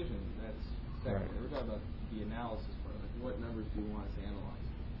decision, that's secondary. Right. We're talking about the analysis part. Like, what numbers do you want us to analyze?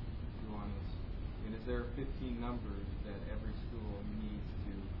 And is there 15 numbers that every school needs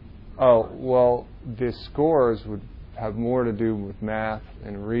to? Oh, well, the scores would have more to do with math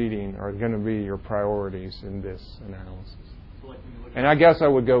and reading are going to be your priorities in this analysis. So like when you look and I guess I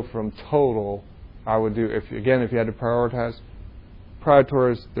would go from total. I would do, if you had to prioritize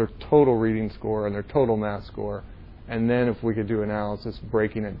their total reading score and their total math score, And then if we could do analysis,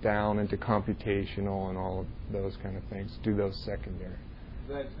 breaking it down into computational and all of those kind of things, do those secondary.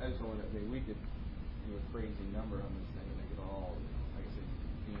 I just don't want to, we could do a crazy number on this thing and make it all, like I said,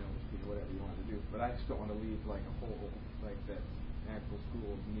 whatever you want to do. But I just don't want to leave like a whole, like that actual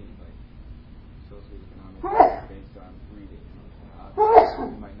schools need, like socioeconomic based on reading.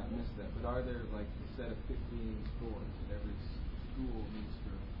 You might not miss that. But are there like a set of 15 scores that every school needs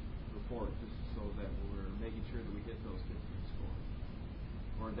to report just so that we're making sure that we hit those 15 scores?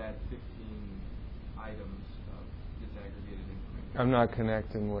 Or that 15 items of disaggregated information? I'm not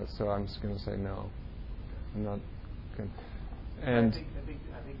connecting with, so I'm just going to say no. I'm not. And I think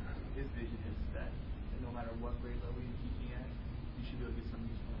his vision is that no matter what grade level you're teaching at, you should be able to get some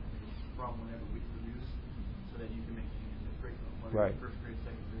useful information from whenever we produce, so that you can make changes in the curriculum, whether right. it's first grade,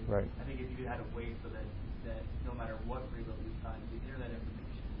 second grade. Right. I think if you had a way so that no matter what grade level you taught, you enter that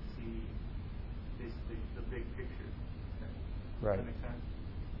information and see basically the big picture. Right. Does that make sense?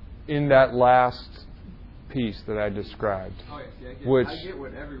 In that last piece that I described, Oh, yes, yeah, which I get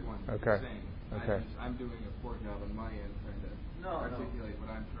what everyone is saying. Okay. I'm doing a poor job on my end trying to articulate what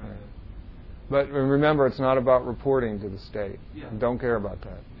I'm trying to. But remember, it's not about reporting to the state. Yeah. Don't care about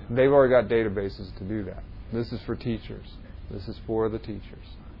that. Yeah. They've already got databases to do that. This is for teachers. This is for the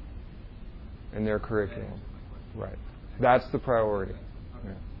teachers and their curriculum. Right. That's the priority.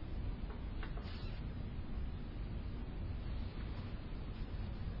 Okay.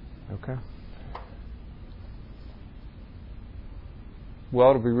 Yeah. Okay. Well,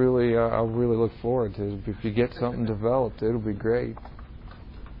 it'll be really. I'll really look forward to it. If you get something developed, it'll be great.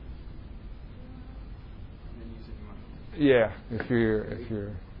 Yeah, if you're,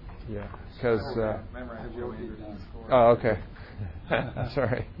 yeah, because. Oh, okay.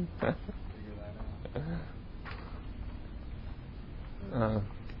 Sorry.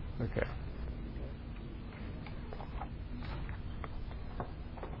 Okay.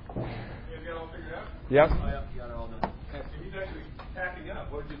 You guys got it all figured out? Yep. Oh, yeah, you got it all done. He's actually packing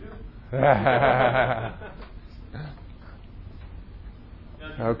up. What did you do? Now,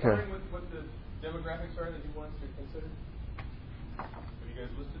 Okay. starting with what the demographics are that you want to consider? Have you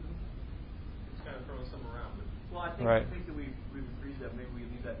guys listed them? It's kind of throwing some around. But Well, I think Right. that we've agreed that maybe we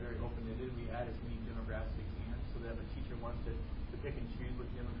leave that very open-ended. We add as many demographics as we can, so that if a teacher wants to pick and choose what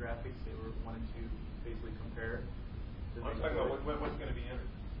demographics they were wanting to basically compare. I'm talking about what's going to be entered.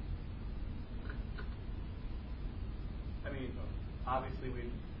 I mean, obviously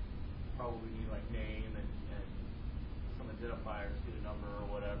we probably need like name and some identifier, student number or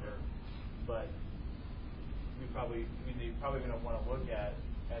whatever. But they're probably going to want to look at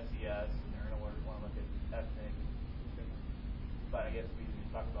SES and they're going to want to look at ethnic. But I guess we can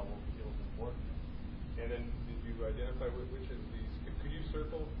talk about what we feel is important. And then did you identify which of these? Could you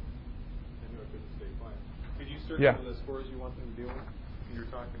circle? I know I couldn't stay quiet. Could you circle the scores you want them to deal with? You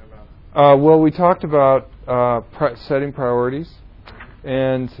were talking about. Well, we talked about setting priorities,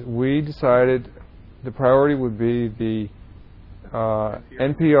 and we decided the priority would be the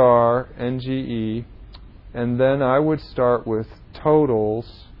NPR, NGE, and then I would start with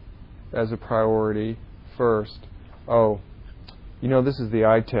totals as a priority first. Oh, this is the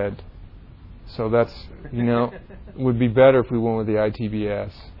ITED, so that's, would be better if we went with the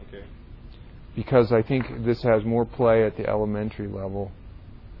ITBS. Okay. Because I think this has more play at the elementary level.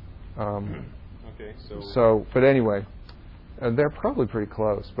 Okay, so, but anyway, they're probably pretty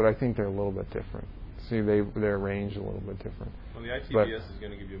close, but I think they're a little bit different. See, they're arranged a little bit different. Well, the ITBS is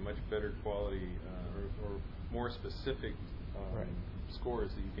going to give you a much better quality or more specific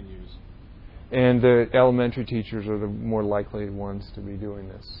scores that you can use. And the elementary teachers are the more likely ones to be doing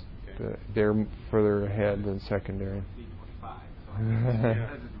this. Okay. They're further ahead than secondary.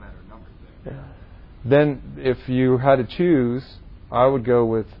 Then, if you had to choose, I would go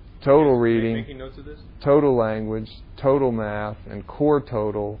with total reading, making notes of this? total language, total math, and core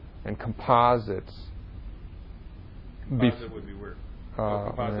total, and composites. Composite would be where?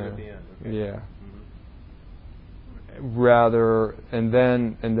 Composite at the end. Okay. Yeah. Rather, and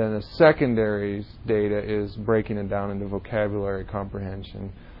then the secondaries data is breaking it down into vocabulary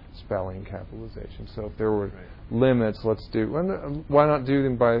comprehension, spelling, capitalization. So if there were limits, why not do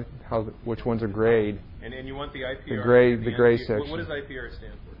them by which ones are grade? And you want the IPR? The grade section. What does IPR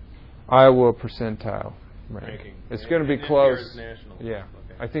stand for? Iowa percentile ranking. It's going to be close. NPR is national. Yeah,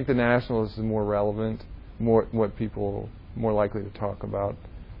 okay. I think the national is more relevant, what people more likely to talk about.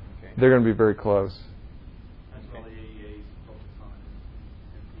 Okay. They're going to be very close. That's what all the AEAs focus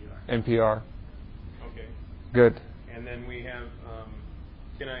on, NPR. Okay. Good. And then we have.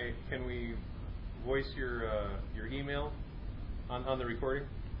 Can we voice your email on the recording?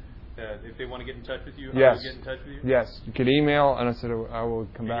 if they want to get in touch with you, Yes. how do they get in touch with you? Yes. You could email, and I said I will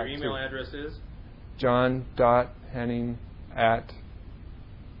come back. Your email address is? John.Henning at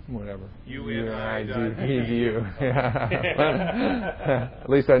whatever. UNI.edu. Yeah. At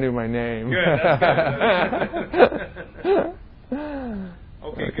least I knew my name. Good. That's good.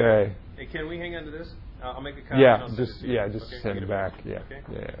 Okay. Good. Hey, can we hang on to this? I'll make a copy. Yeah. And I'll send it to you. Just Okay, send it back. Yeah. Okay.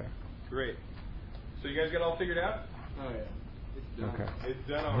 Yeah. Great. So you guys got all figured out? Oh yeah. It's done. Okay. It's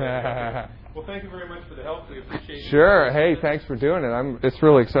done already. Well, thank you very much for the help. We appreciate it. Sure. Hey, thanks for doing it. It's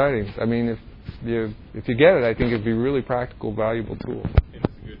really exciting. I mean, if you get it, I think it'd be a really practical, valuable tool. It's a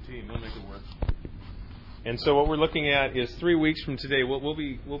good team. We'll make it work. And so what we're looking at is 3 weeks from today. We'll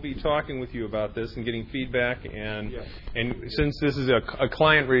be talking with you about this and getting feedback. And since this is a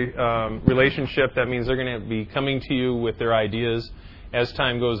client relationship, that means they're going to be coming to you with their ideas as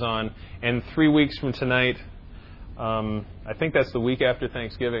time goes on. And 3 weeks from tonight, I think that's the week after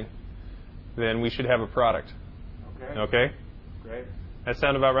Thanksgiving, then we should have a product. Okay? Great. That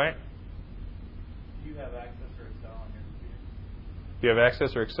sound about right? Do you have access or Excel on your computer? Do you have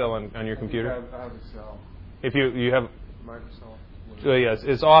access or Excel on your computer? I have Excel. If you have, Microsoft. yes,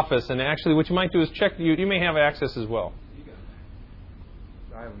 it's Office. And actually, what you might do is check. You may have access as well.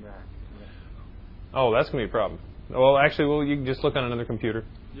 I have a Mac. Oh, that's going to be a problem. Well, actually, you can just look on another computer.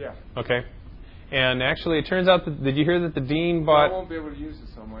 Yeah. Okay. And actually, it turns out that, did you hear that the dean bought? I won't be able to use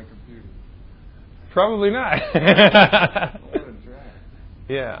this on my computer. Probably not. What a drag.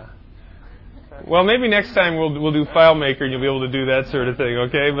 Yeah. Well, maybe next time we'll do FileMaker and you'll be able to do that sort of thing.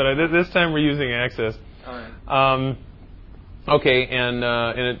 Okay, but this time we're using Access. All right. Okay, and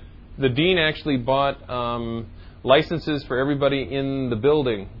the dean actually bought licenses for everybody in the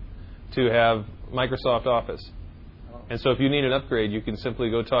building to have Microsoft Office. And so if you need an upgrade, you can simply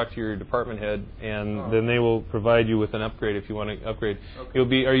go talk to your department head, and then they will provide you with an upgrade if you want to upgrade.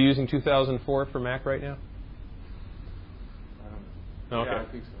 Okay. Are you using 2004 for Mac right now? I don't know. Okay. Yeah, I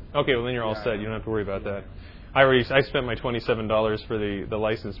think so. Okay, well then you're all set. You don't have to worry about that. I spent my $27 for the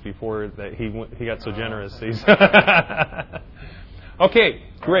license before that he got so generous. Okay,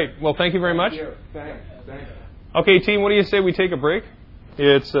 great. Well, thank you very much. Thanks. Okay, team, what do you say we take a break?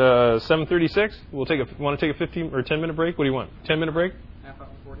 It's 7:36. Want to take a 15 or 10-minute break? What do you want? 10-minute break? Half hour,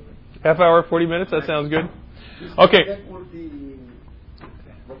 40 minutes. Half hour, 40 minutes. That sounds good. Okay.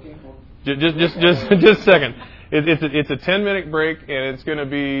 Just a second. It's a 10-minute break, and it's going to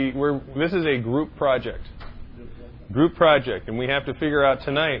be. This is a group project. And we have to figure out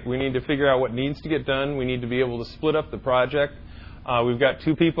tonight. We need to figure out what needs to get done. We need to be able to split up the project. We've got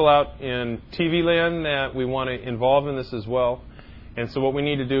 2 people out in TV land that we want to involve in this as well. And so what we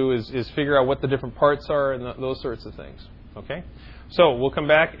need to do is figure out what the different parts are and those sorts of things. Okay? So we'll come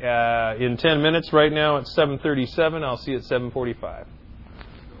back in 10 minutes. Right now it's 7:37. I'll see you at 7:45.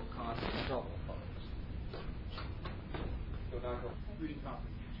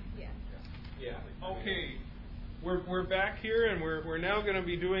 Okay. We're back here, and we're now going to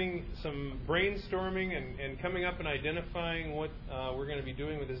be doing some brainstorming and coming up and identifying what we're going to be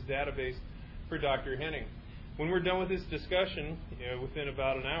doing with this database for Dr. Henning. When we're done with this discussion, within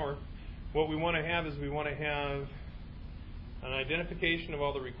about an hour, what we want to have is an identification of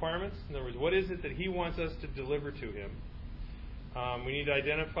all the requirements. In other words, what is it that he wants us to deliver to him? We need to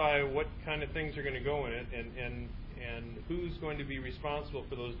identify what kind of things are going to go in it and who's going to be responsible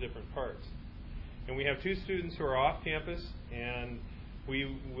for those different parts. And we have 2 students who are off campus, and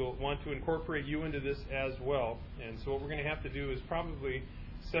we will want to incorporate you into this as well. And so what we're going to have to do is probably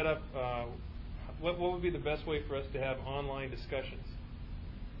set up what would be the best way for us to have online discussions?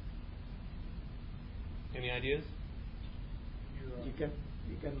 Any ideas? You can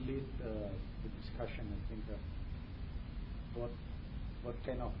lead the discussion and think of what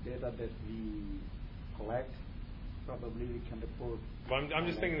kind of data that we collect. Probably we can report. Well, I'm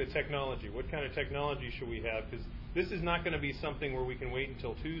just thinking the technology. What kind of technology should we have? Because this is not going to be something where we can wait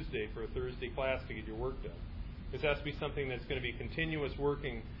until Tuesday for a Thursday class to get your work done. This has to be something that's going to be continuous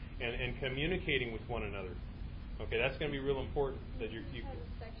working and communicating with one another. Okay, that's going to be real important. That you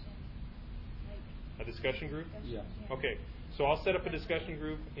a discussion group? Yeah. Okay, so I'll set up a discussion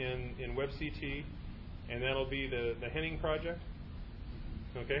group in WebCT, and that'll be the Henning project.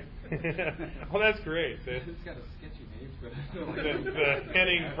 Okay. Well, that's great. It's got a sketchy name, but the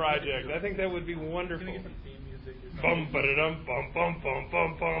Henning project. I think that would be wonderful. Can you get some theme music? Bum ba-da-dum, bum bum bum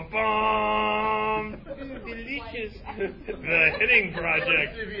bum bum bum. Delicious. The Henning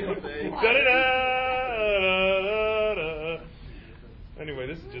project. Da-da-da. Anyway,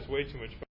 this is just way too much fun.